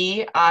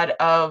 PAV out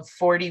of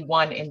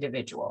 41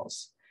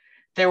 individuals.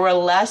 There were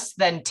less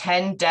than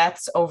 10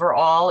 deaths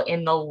overall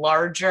in the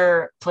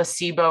larger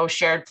placebo,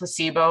 shared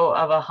placebo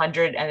of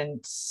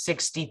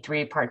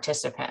 163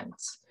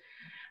 participants.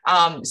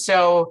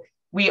 So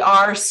we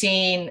are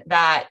seeing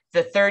that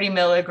the 30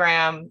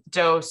 milligram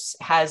dose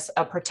has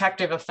a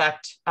protective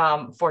effect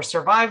for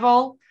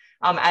survival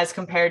as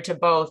compared to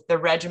both the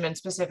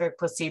regimen-specific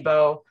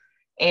placebo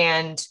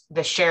and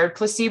the shared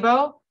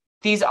placebo.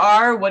 These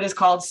are what is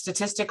called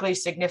statistically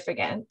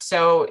significant.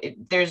 So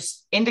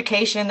there's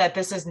indication that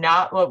this is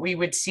not what we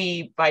would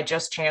see by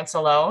just chance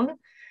alone.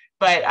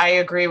 But I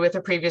agree with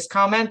the previous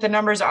comment. The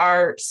numbers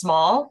are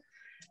small.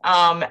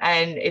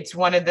 And it's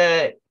one of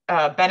the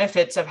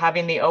benefits of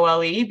having the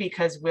OLE,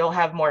 because we'll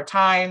have more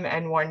time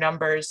and more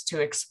numbers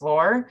to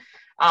explore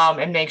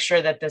and make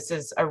sure that this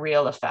is a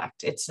real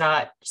effect. It's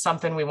not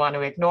something we want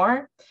to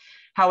ignore.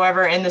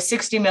 However, in the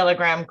 60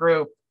 milligram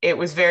group, it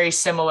was very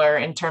similar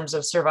in terms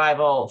of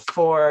survival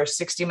for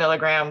 60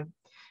 milligram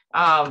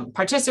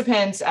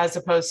participants as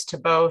opposed to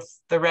both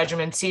the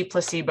Regimen C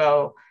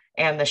placebo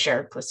and the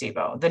shared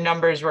placebo. The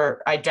numbers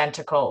were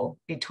identical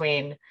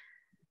between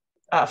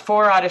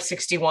 4 out of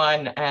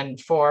 61 and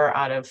 4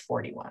 out of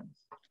 41.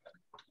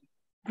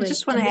 I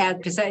just want to add,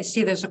 because I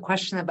see there's a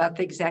question about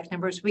the exact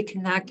numbers. We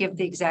cannot give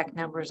the exact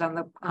numbers on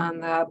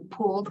the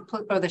pooled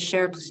or the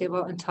shared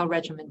placebo until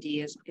Regimen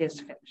D is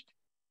finished.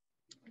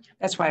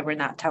 That's why we're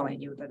not telling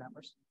you the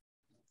numbers.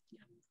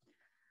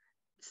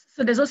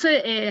 So there's also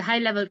a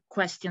high-level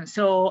question.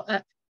 So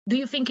do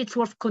you think it's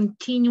worth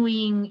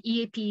continuing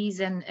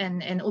EAPs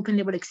and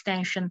open-label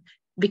extension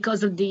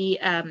because of the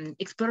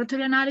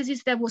exploratory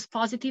analysis that was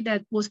positive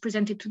that was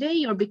presented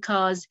today, or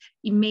because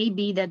it may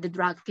be that the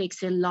drug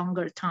takes a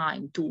longer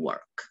time to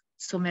work?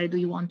 So Mary, do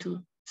you want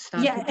to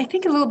start? Yeah, I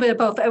think a little bit of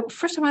both.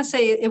 First, I want to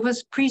say it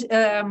was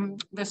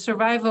the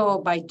survival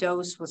by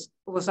dose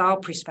was all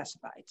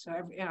pre-specified. So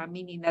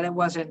meaning that it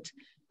wasn't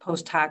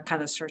post hoc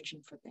kind of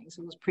searching for things.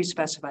 It was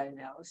pre-specified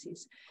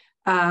analyses.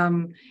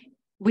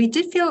 We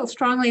did feel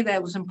strongly that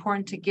it was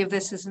important to give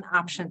this as an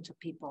option to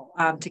people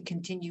to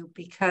continue,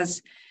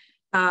 because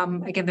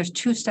again, there's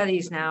 2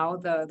 studies now,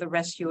 the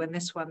rescue and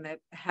this one, that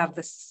have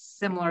the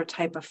similar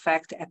type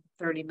effect at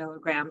 30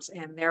 milligrams.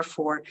 And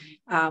therefore,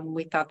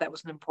 we thought that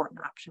was an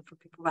important option for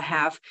people to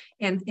have.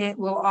 And it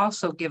will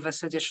also give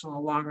us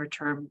additional longer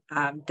term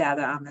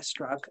data on this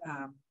drug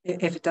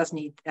if it does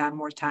need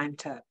more time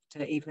to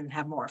even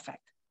have more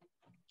effect.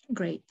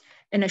 Great.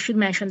 And I should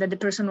mention that the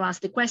person who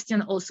asked the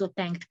question also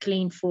thanked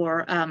Clene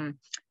for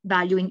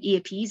valuing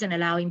EAPs and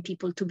allowing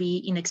people to be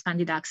in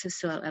expanded access.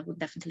 So I would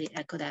definitely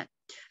echo that.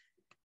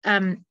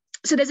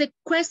 So there's a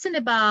question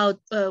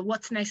about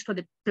what's next for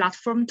the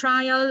platform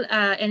trial,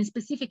 and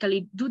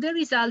specifically, do the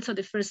results of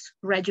the first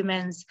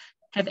regimens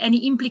have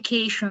any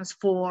implications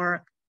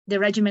for the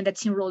regimen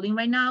that's enrolling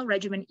right now,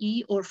 Regimen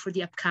E, or for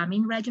the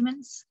upcoming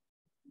regimens?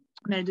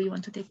 Mary, do you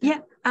want to take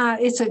that? Yeah,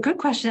 it's a good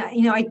question.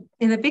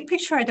 In the big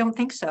picture, I don't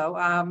think so,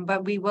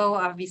 but we will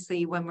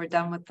obviously, when we're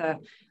done with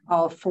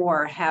all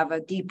 4, have a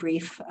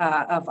debrief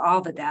of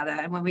all the data,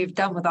 and when we've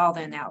done with all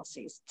the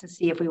analyses to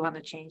see if we want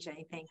to change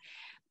anything.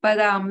 But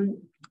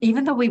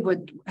even though we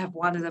would have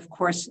wanted, of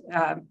course,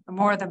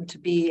 more of them to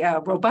be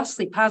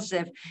robustly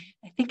positive,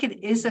 I think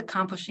it is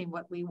accomplishing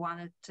what we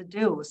wanted to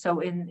do. So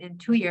in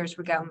 2 years,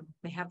 we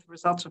have the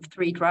results of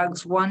 3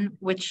 drugs, one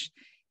which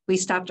we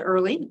stopped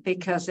early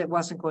because it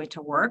wasn't going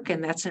to work,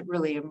 and that's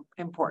really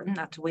important,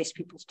 not to waste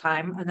people's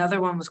time.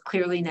 Another one was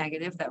clearly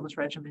negative, that was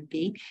Regimen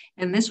B.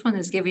 And this one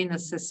is giving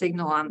us a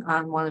signal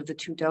on one of the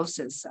 2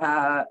 doses,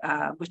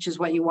 which is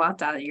what you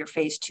want out of your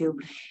phase 2.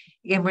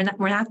 Again,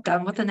 we're not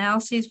done with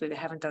analyses. We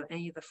haven't done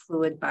any of the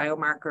fluid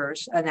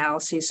biomarkers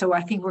analyses. So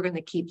I think we're going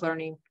to keep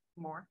learning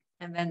more.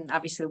 And then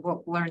obviously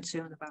we'll learn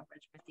soon about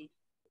Regimen D.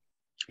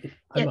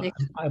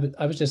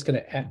 I was just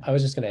going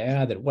to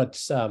add that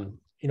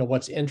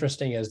what's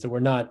interesting is that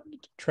we're not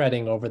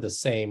treading over the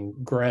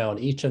same ground.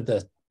 Each of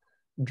the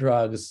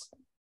drugs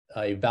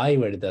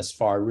evaluated thus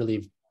far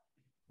really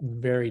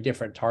very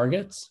different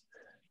targets.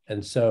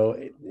 And so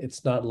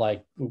it's not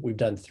like we've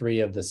done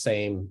 3 of the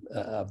same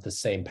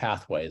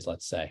pathways,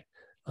 let's say.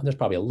 There's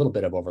probably a little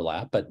bit of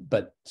overlap,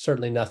 but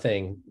certainly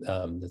nothing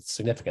that's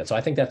significant. So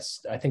I think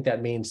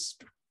that means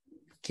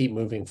keep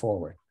moving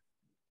forward.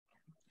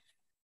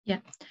 Yeah.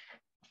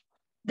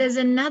 There's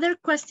another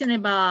question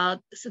about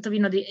sort of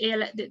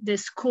the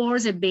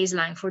scores at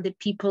baseline for the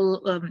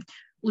people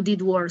who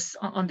did worse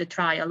on the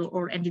trial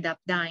or ended up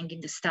dying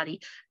in the study.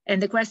 And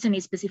the question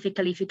is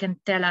specifically if you can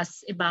tell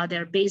us about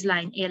their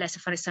baseline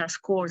ALSFRS-R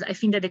scores. I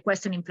think that the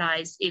question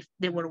implies if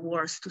they were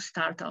worse to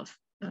start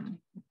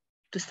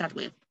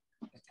with.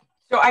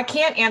 So I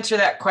can't answer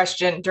that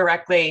question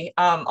directly,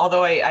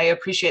 although I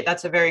appreciate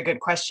that's a very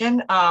good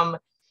question.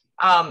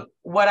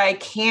 What I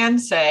can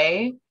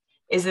say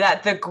is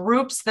that the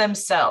groups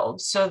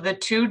themselves, so the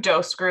 2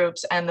 dose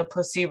groups and the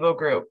placebo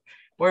group,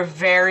 were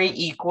very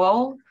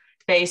equal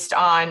based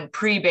on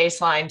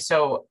pre-baseline,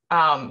 so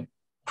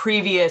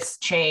previous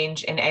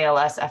change in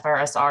ALS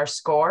FRSR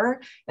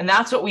score. And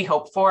that's what we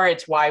hope for.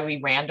 It's why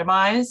we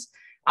randomize.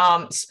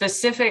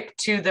 Specific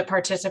to the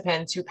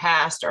participants who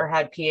passed or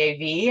had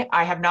PAV,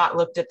 I have not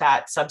looked at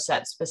that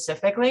subset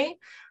specifically.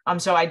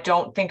 So I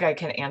don't think I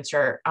can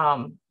answer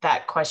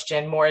that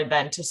question more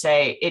than to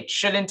say it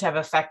shouldn't have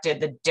affected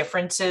the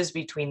differences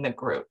between the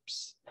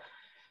groups.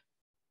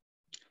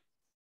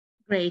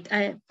 Great.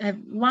 I have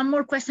one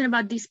more question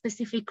about this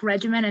specific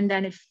regimen and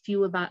then a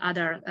few about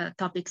other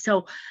topics.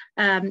 So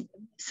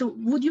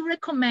would you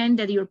recommend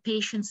that your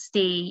patients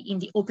stay in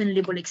the open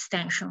label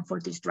extension for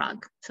this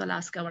drug? So I'll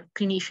ask our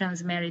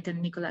clinicians, Merit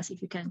and Nicholas,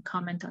 if you can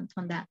comment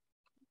on that.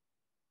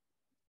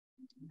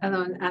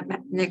 Hello,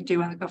 Nick, do you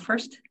want to go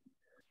first?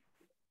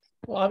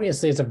 Well,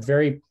 obviously, it's a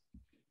very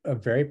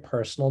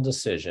personal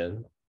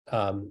decision.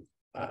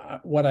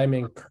 What I'm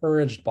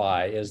encouraged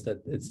by is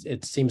that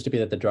it seems to be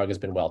that the drug has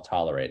been well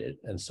tolerated,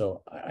 and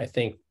so I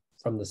think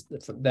from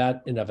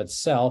that in of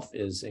itself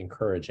is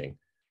encouraging.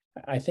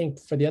 I think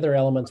for the other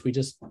elements, we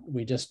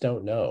just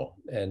don't know,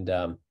 and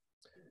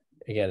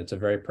again, it's a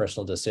very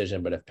personal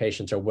decision. But if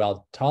patients are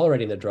well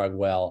tolerating the drug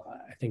well,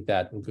 I think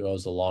that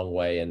goes a long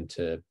way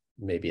into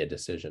maybe a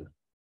decision.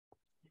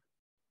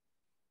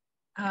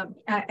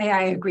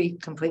 I agree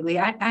completely.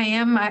 I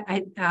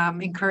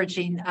am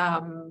encouraging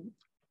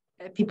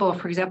people,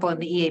 for example, in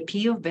the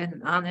EAP who've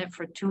been on it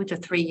for 2 to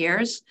 3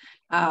 years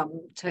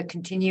to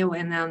continue.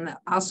 And then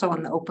also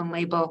on the open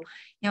label,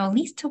 at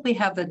least till we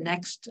have the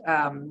next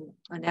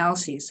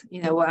analyses,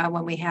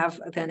 when we have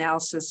the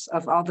analysis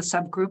of all the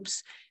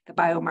subgroups, the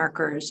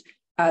biomarkers,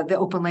 the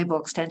open label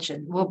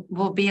extension,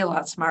 we'll be a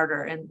lot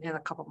smarter in a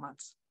couple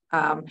months.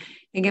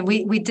 Again,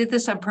 we did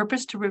this on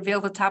purpose to reveal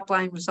the top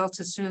line results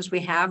as soon as we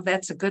have.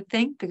 That's a good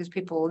thing because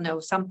people will know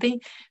something,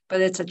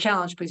 but it's a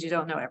challenge because you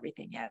don't know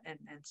everything yet. And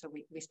so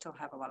we still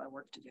have a lot of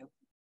work to do.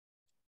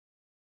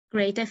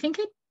 Great. I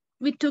think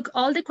we took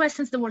all the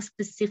questions that were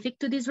specific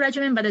to this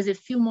regimen, but there's a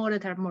few more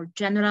that are more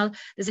general.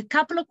 There's a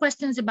couple of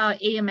questions about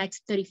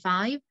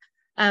AMX35.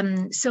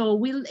 So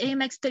will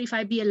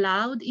AMX35 be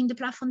allowed in the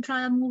platform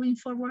trial moving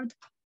forward?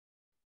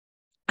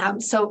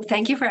 So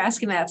thank you for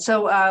asking that.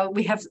 So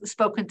we have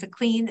spoken to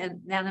Clene and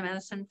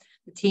Nanomedicine,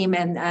 the team,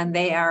 and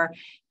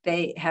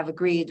they have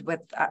agreed with,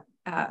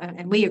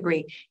 and we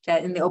agree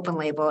that in the open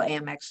label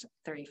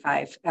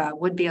AMX35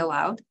 would be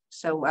allowed.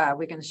 So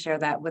we're going to share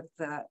that with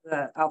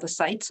all the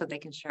sites, so they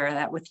can share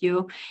that with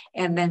you.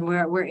 And then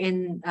we're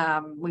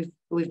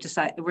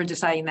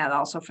deciding that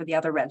also for the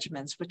other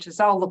regimens, which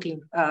is all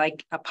looking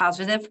like a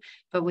positive,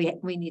 but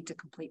we need to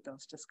complete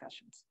those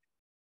discussions.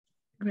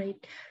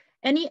 Great.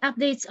 Any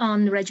updates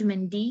on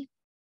Regimen D?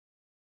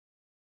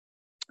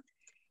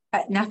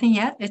 Nothing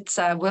yet. It's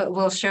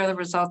we'll share the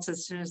results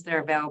as soon as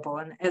they're available.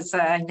 And as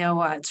I know,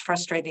 it's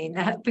frustrating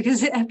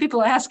because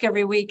people ask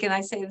every week, and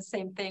I say the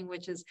same thing,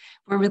 which is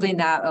we're really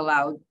not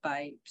allowed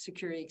by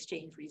security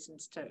exchange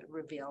reasons to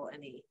reveal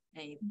any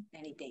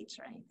dates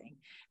or anything.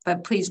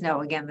 But please know,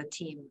 again, the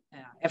team,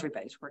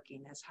 everybody's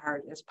working as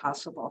hard as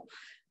possible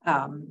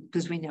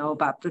because we know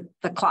about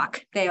the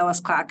clock, the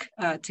ALS clock,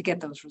 to get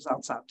those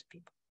results out to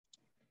people.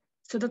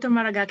 So Dr.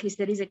 Maragakis,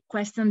 there is a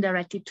question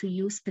directed to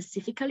you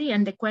specifically,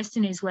 and the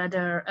question is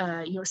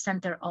whether your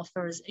center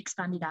offers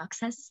expanded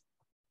access.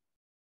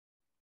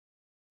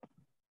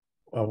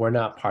 Well, we're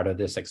not part of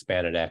this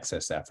expanded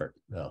access effort,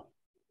 no.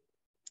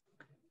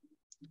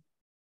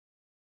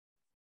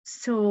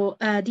 So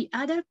the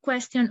other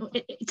question,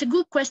 it's a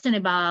good question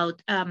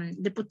about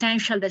the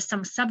potential that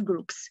some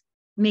subgroups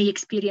may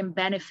experience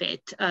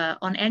benefit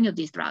on any of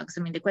these drugs.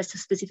 I mean, the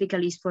question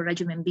specifically is for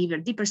regimen B or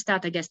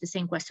Diperstat. I guess the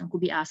same question could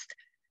be asked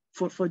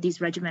for this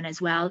regimen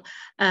as well.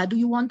 Do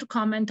you want to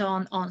comment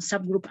on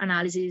subgroup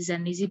analysis,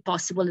 and is it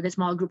possible that a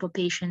small group of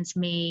patients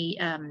may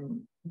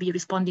be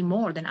responding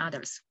more than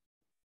others?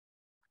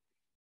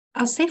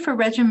 I'll say for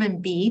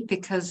regimen B,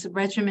 because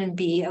regimen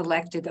B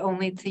elected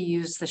only to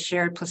use the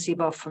shared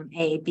placebo from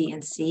A, B,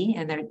 and C,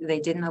 and they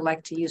didn't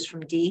elect to use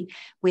from D.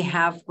 We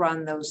have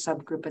run those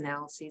subgroup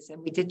analyses,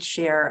 and we did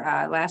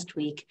share last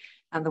week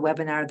on the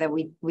webinar that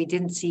we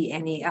didn't see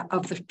any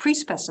of the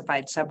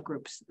pre-specified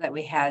subgroups that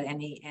we had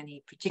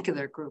any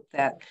particular group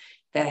that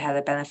had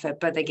a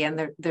benefit. But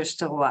again, there's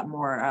still a lot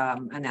more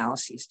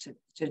analyses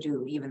to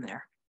do even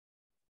there.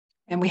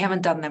 And we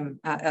haven't done them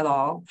at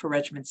all for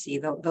Regimen C.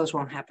 Those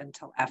won't happen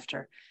until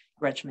after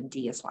Regimen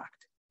D is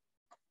locked.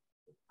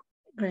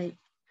 Great.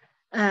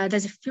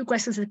 There's a few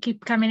questions that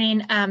keep coming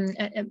in.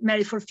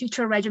 Mary, for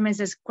future regimens,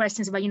 there's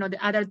questions about, the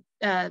other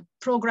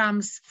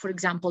programs, for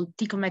example,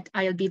 Ticomet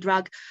ILB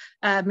drug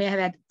may have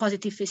had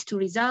positive phase 2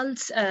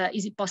 results.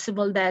 Is it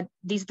possible that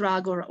this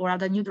drug or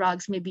other new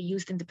drugs may be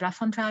used in the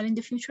platform trial in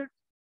the future?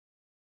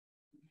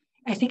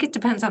 I think it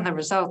depends on the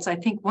results. I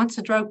think once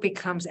a drug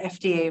becomes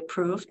FDA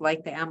approved,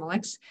 like the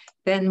Amylyx,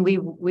 then we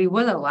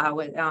would allow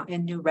it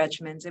in new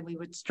regimens, and we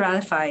would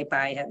stratify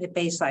by a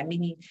baseline,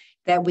 meaning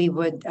that we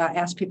would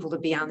ask people to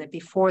be on it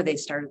before they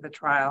started the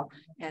trial.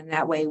 And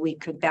that way we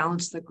could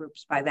balance the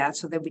groups by that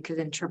so that we could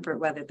interpret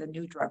whether the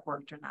new drug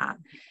worked or not.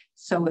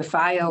 So if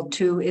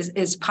IL-2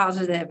 is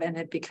positive and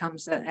it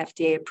becomes an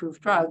FDA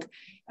approved drug,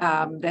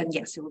 then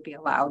yes, it would be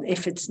allowed.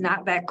 If it's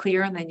not that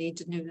clear and they need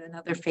to do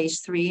another phase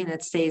 3 and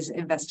it stays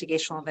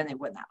investigational, then it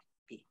would not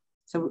be.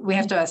 So we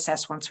have to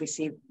assess once we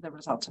see the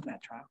results of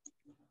that trial.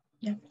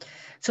 Yeah.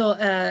 So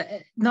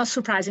not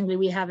surprisingly,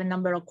 we have a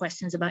number of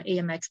questions about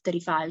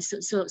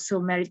AMX35. So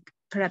Mary,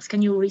 perhaps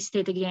can you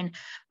restate again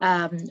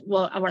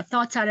what our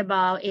thoughts are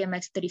about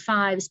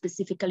AMX35,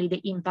 specifically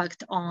the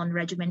impact on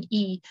Regimen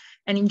E,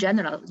 and in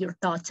general, your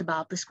thoughts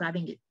about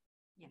prescribing it?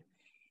 Yeah.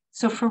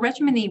 So for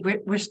Regimen E,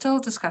 we're still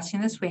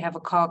discussing this. We have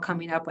a call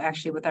coming up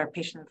actually with our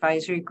patient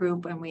advisory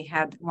group, and we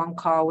had one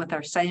call with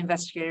our site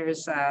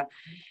investigators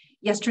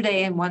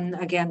yesterday and one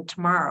again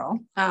tomorrow.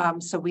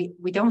 So we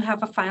don't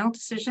have a final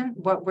decision.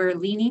 What we're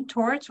leaning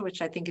towards,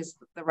 which I think is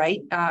the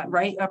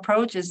right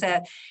approach, is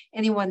that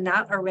anyone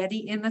not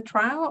already in the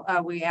trial,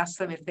 we ask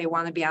them if they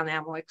want to be on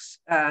Amylyx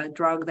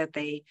drug that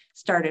they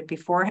started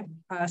before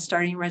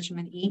starting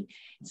Regimen E.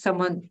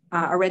 Someone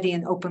already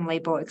in open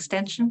label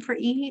extension for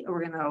E, we're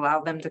going to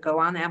allow them to go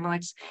on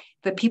Amylyx.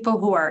 The people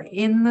who are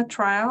in the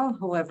trial,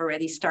 who have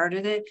already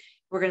started it,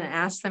 we're going to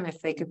ask them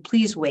if they could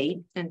please wait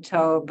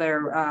until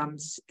their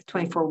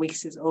 24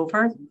 weeks is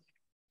over,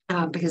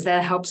 because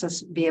that helps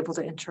us be able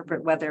to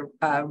interpret whether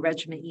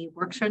Regimen E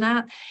works or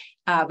not.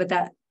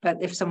 But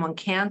if someone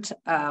can't,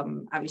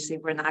 obviously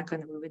we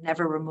would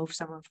never remove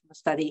someone from the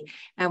study.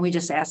 And we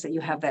just ask that you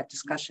have that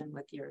discussion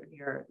with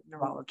your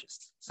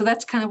neurologist. So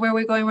that's kind of where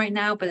we're going right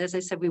now. But as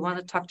I said, we want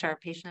to talk to our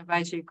patient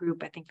advisory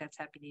group. I think that's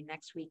happening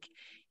next week.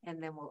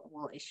 And then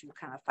we'll issue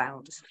kind of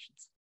final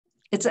decisions.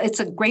 It's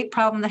a great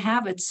problem to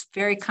have. It's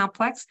very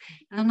complex.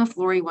 I don't know if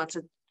Lori wants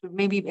to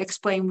maybe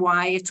explain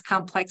why it's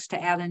complex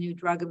to add a new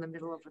drug in the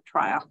middle of a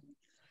trial.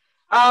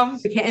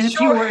 In a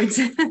few words.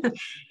 No,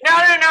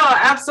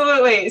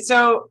 absolutely.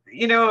 So,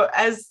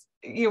 as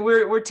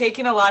we're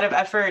taking a lot of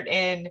effort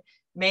in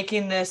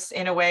making this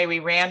in a way we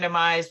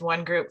randomized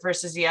one group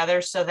versus the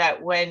other so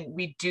that when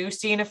we do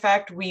see an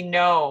effect, we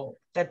know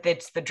that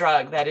it's the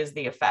drug that is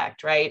the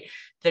effect, right?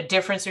 The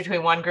difference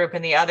between one group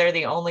and the other,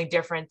 the only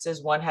difference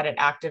is one had an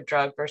active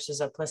drug versus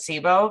a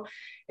placebo.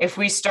 If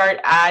we start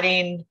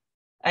adding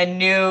a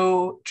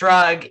new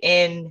drug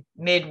in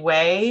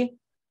midway,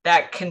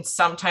 that can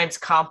sometimes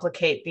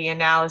complicate the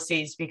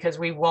analyses because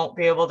we won't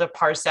be able to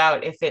parse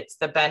out if it's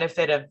the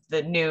benefit of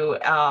the new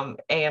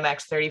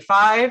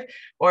AMX35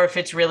 or if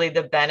it's really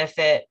the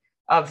benefit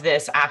of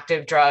this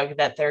active drug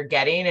that they're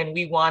getting. And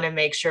we want to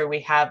make sure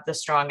we have the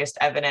strongest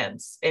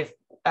evidence if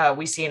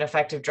we see an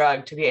effective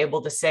drug to be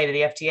able to say to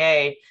the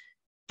FDA,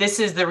 this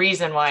is the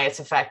reason why it's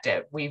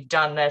effective. We've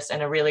done this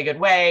in a really good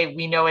way.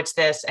 We know it's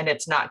this, and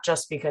it's not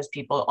just because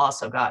people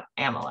also got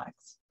Amylyx.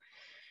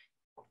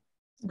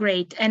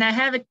 Great. And I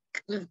have a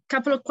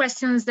couple of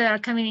questions that are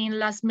coming in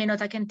last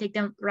minute. I can take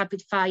them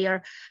rapid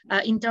fire.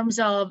 In terms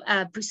of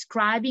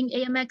prescribing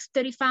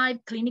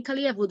AMX35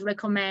 clinically, I would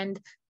recommend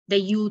that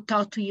you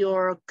talk to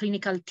your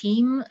clinical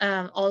team.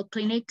 All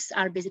clinics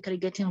are basically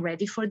getting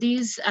ready for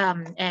this.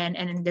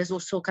 And there's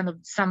also kind of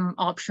some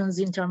options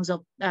in terms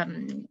of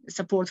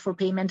support for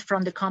payment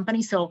from the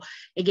company. So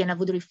again, I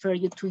would refer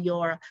you to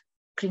your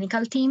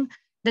clinical team.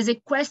 There's a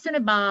question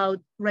about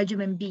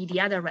Regimen B,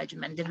 the other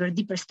regimen, the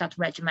Verdiperstat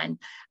regimen.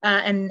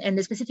 And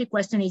the specific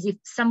question is if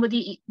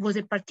somebody was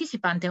a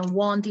participant and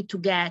wanted to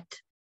get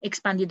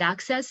expanded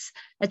access.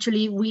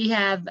 Actually, we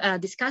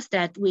have discussed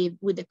that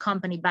with the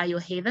company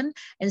Biohaven.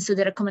 And so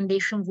the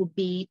recommendation would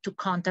be to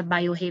contact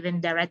Biohaven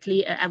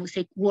directly. I would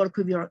say work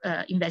with your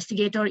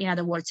investigator. In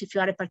other words, if you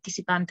are a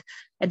participant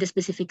at the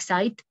specific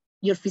site,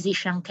 your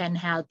physician can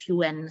help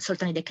you, and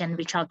certainly they can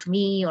reach out to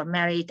me or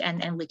Merit,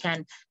 and we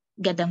can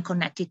get them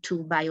connected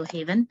to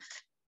Biohaven.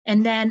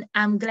 And then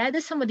I'm glad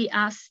that somebody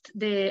asked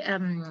the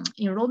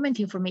enrollment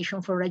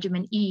information for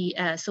Regimen E.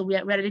 So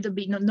we're a little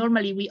bit,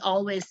 normally we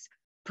always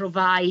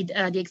provide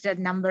the exact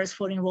numbers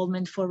for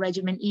enrollment for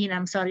Regimen E, and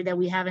I'm sorry that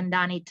we haven't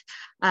done it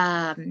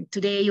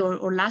today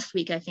or last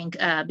week, I think,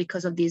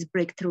 because of these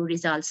breakthrough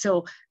results.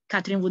 So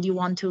Catherine, would you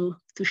want to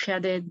share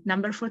the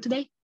number for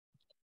today?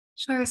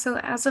 Sure. So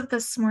as of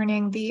this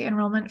morning, the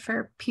enrollment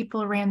for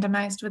people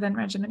randomized within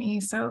Regimen E,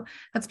 so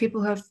that's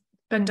people who have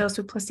been dosed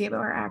with placebo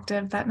or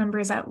active, that number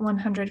is at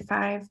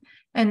 105.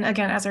 And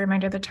again, as a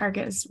reminder, the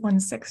target is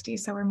 160.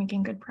 So we're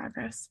making good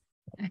progress.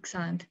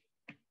 Excellent.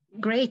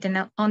 Great.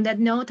 And on that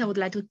note, I would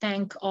like to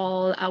thank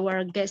all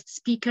our guest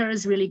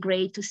speakers. Really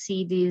great to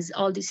see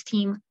all this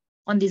team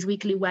on this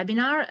weekly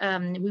webinar.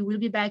 We will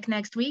be back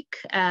next week.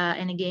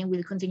 And again,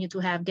 we'll continue to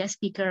have guest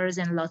speakers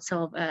and lots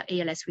of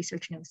ALS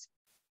research news.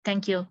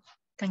 Thank you.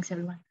 Thanks,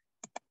 everyone.